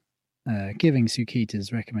client, giving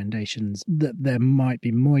Sukita's recommendations that there might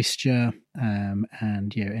be moisture,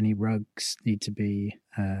 and any rugs need to be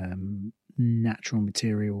natural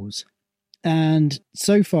materials. And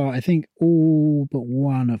so far, I think all but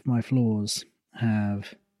one of my floors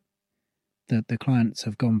have, the clients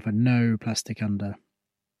have gone for no plastic under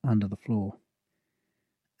the floor.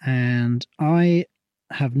 And I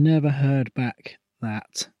have never heard back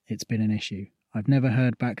that it's been an issue. I've never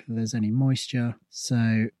heard back that there's any moisture,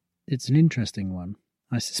 so it's an interesting one.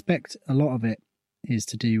 I suspect a lot of it is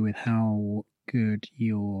to do with how good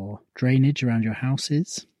your drainage around your house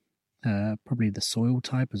is, probably the soil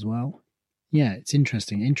type as well. Yeah, it's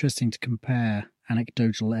interesting to compare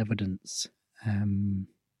anecdotal evidence.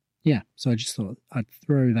 So I just thought I'd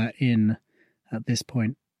throw that in at this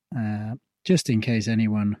point, just in case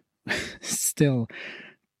anyone still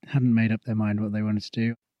hadn't made up their mind what they wanted to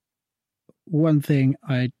do. One thing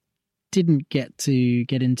I didn't get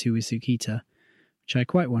into with Sukita, which I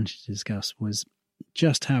quite wanted to discuss, was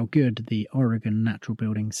just how good the Oregon natural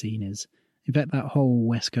building scene is. In fact, that whole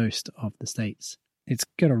west coast of the States, it's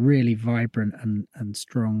got a really vibrant and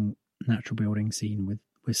strong natural building scene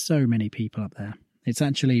with so many people up there. It's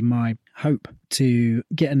actually my hope to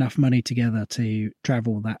get enough money together to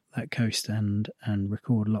travel that coast and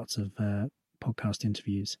record lots of podcast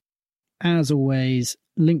interviews. As always,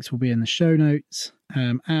 links will be in the show notes.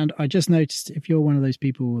 And I just noticed if you're one of those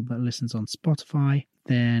people that listens on Spotify,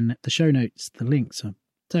 then the show notes, the links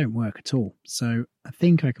don't work at all. So I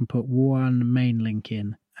think I can put one main link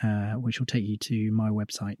in, which will take you to my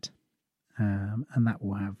website. And that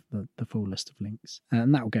will have the full list of links.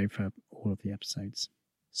 And that will go for all of the episodes.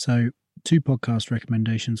 So 2 podcast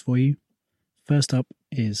recommendations for you. First up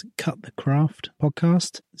is Cut the Craft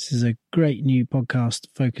podcast. This is a great new podcast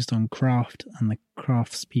focused on craft and the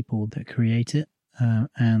crafts people that create it.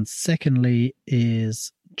 And secondly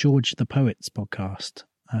is George the Poet's podcast.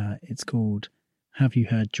 It's called Have You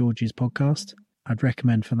Heard George's Podcast? I'd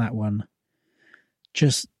recommend for that one,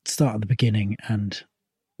 just start at the beginning and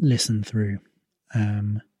listen through.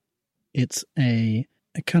 It's a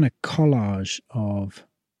kind of collage of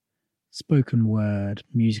spoken word,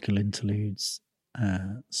 musical interludes,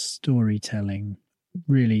 storytelling,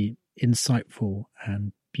 really insightful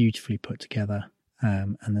and beautifully put together.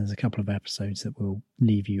 And there's a couple of episodes that will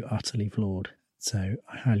leave you utterly floored. So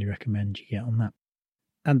I highly recommend you get on that.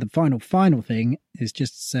 And the final thing is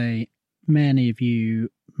just to say, many of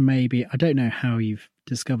you maybe, I don't know how you've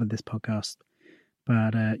discovered this podcast,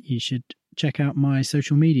 but you should check out my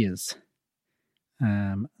social medias.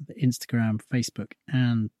 Instagram, Facebook,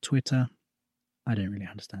 and Twitter. I don't really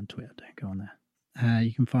understand Twitter, don't go on there.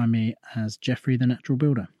 You can find me as Jeffrey the Natural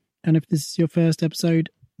Builder. And if this is your first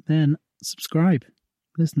episode, then subscribe.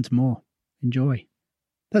 Listen to more. Enjoy.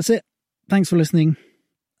 That's it. Thanks for listening.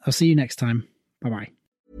 I'll see you next time. Bye-bye.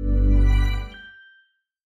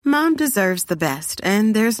 Mom deserves the best,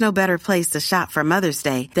 and there's no better place to shop for Mother's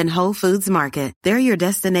Day than Whole Foods Market. They're your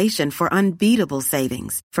destination for unbeatable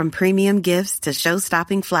savings, from premium gifts to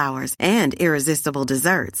show-stopping flowers and irresistible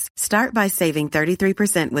desserts. Start by saving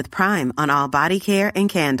 33% with Prime on all body care and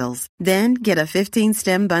candles. Then get a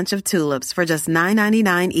 15-stem bunch of tulips for just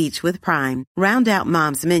 $9.99 each with Prime. Round out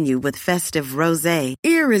Mom's menu with festive rosé,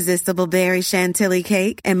 irresistible berry chantilly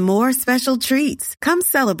cake, and more special treats. Come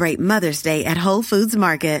celebrate Mother's Day at Whole Foods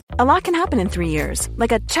Market. A lot can happen in 3 years,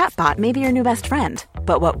 like a chatbot may be your new best friend.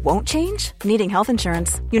 But what won't change? Needing health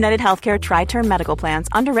insurance. United Healthcare Tri-Term Medical Plans,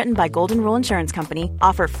 underwritten by Golden Rule Insurance Company,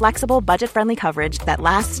 offer flexible, budget-friendly coverage that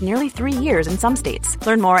lasts nearly 3 years in some states.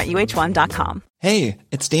 Learn more at uh1.com. Hey,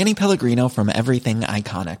 it's Danny Pellegrino from Everything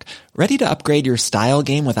Iconic. Ready to upgrade your style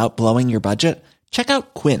game without blowing your budget? Check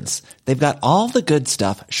out Quince. They've got all the good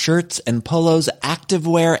stuff, shirts and polos,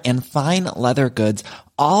 activewear, and fine leather goods,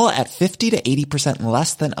 all at 50 to 80%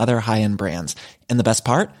 less than other high-end brands. And the best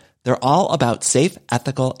part? They're all about safe,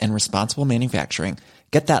 ethical, and responsible manufacturing.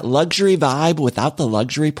 Get that luxury vibe without the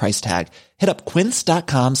luxury price tag. Hit up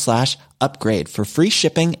quince.com/upgrade for free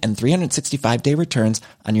shipping and 365-day returns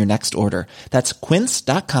on your next order. That's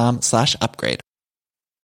quince.com/upgrade.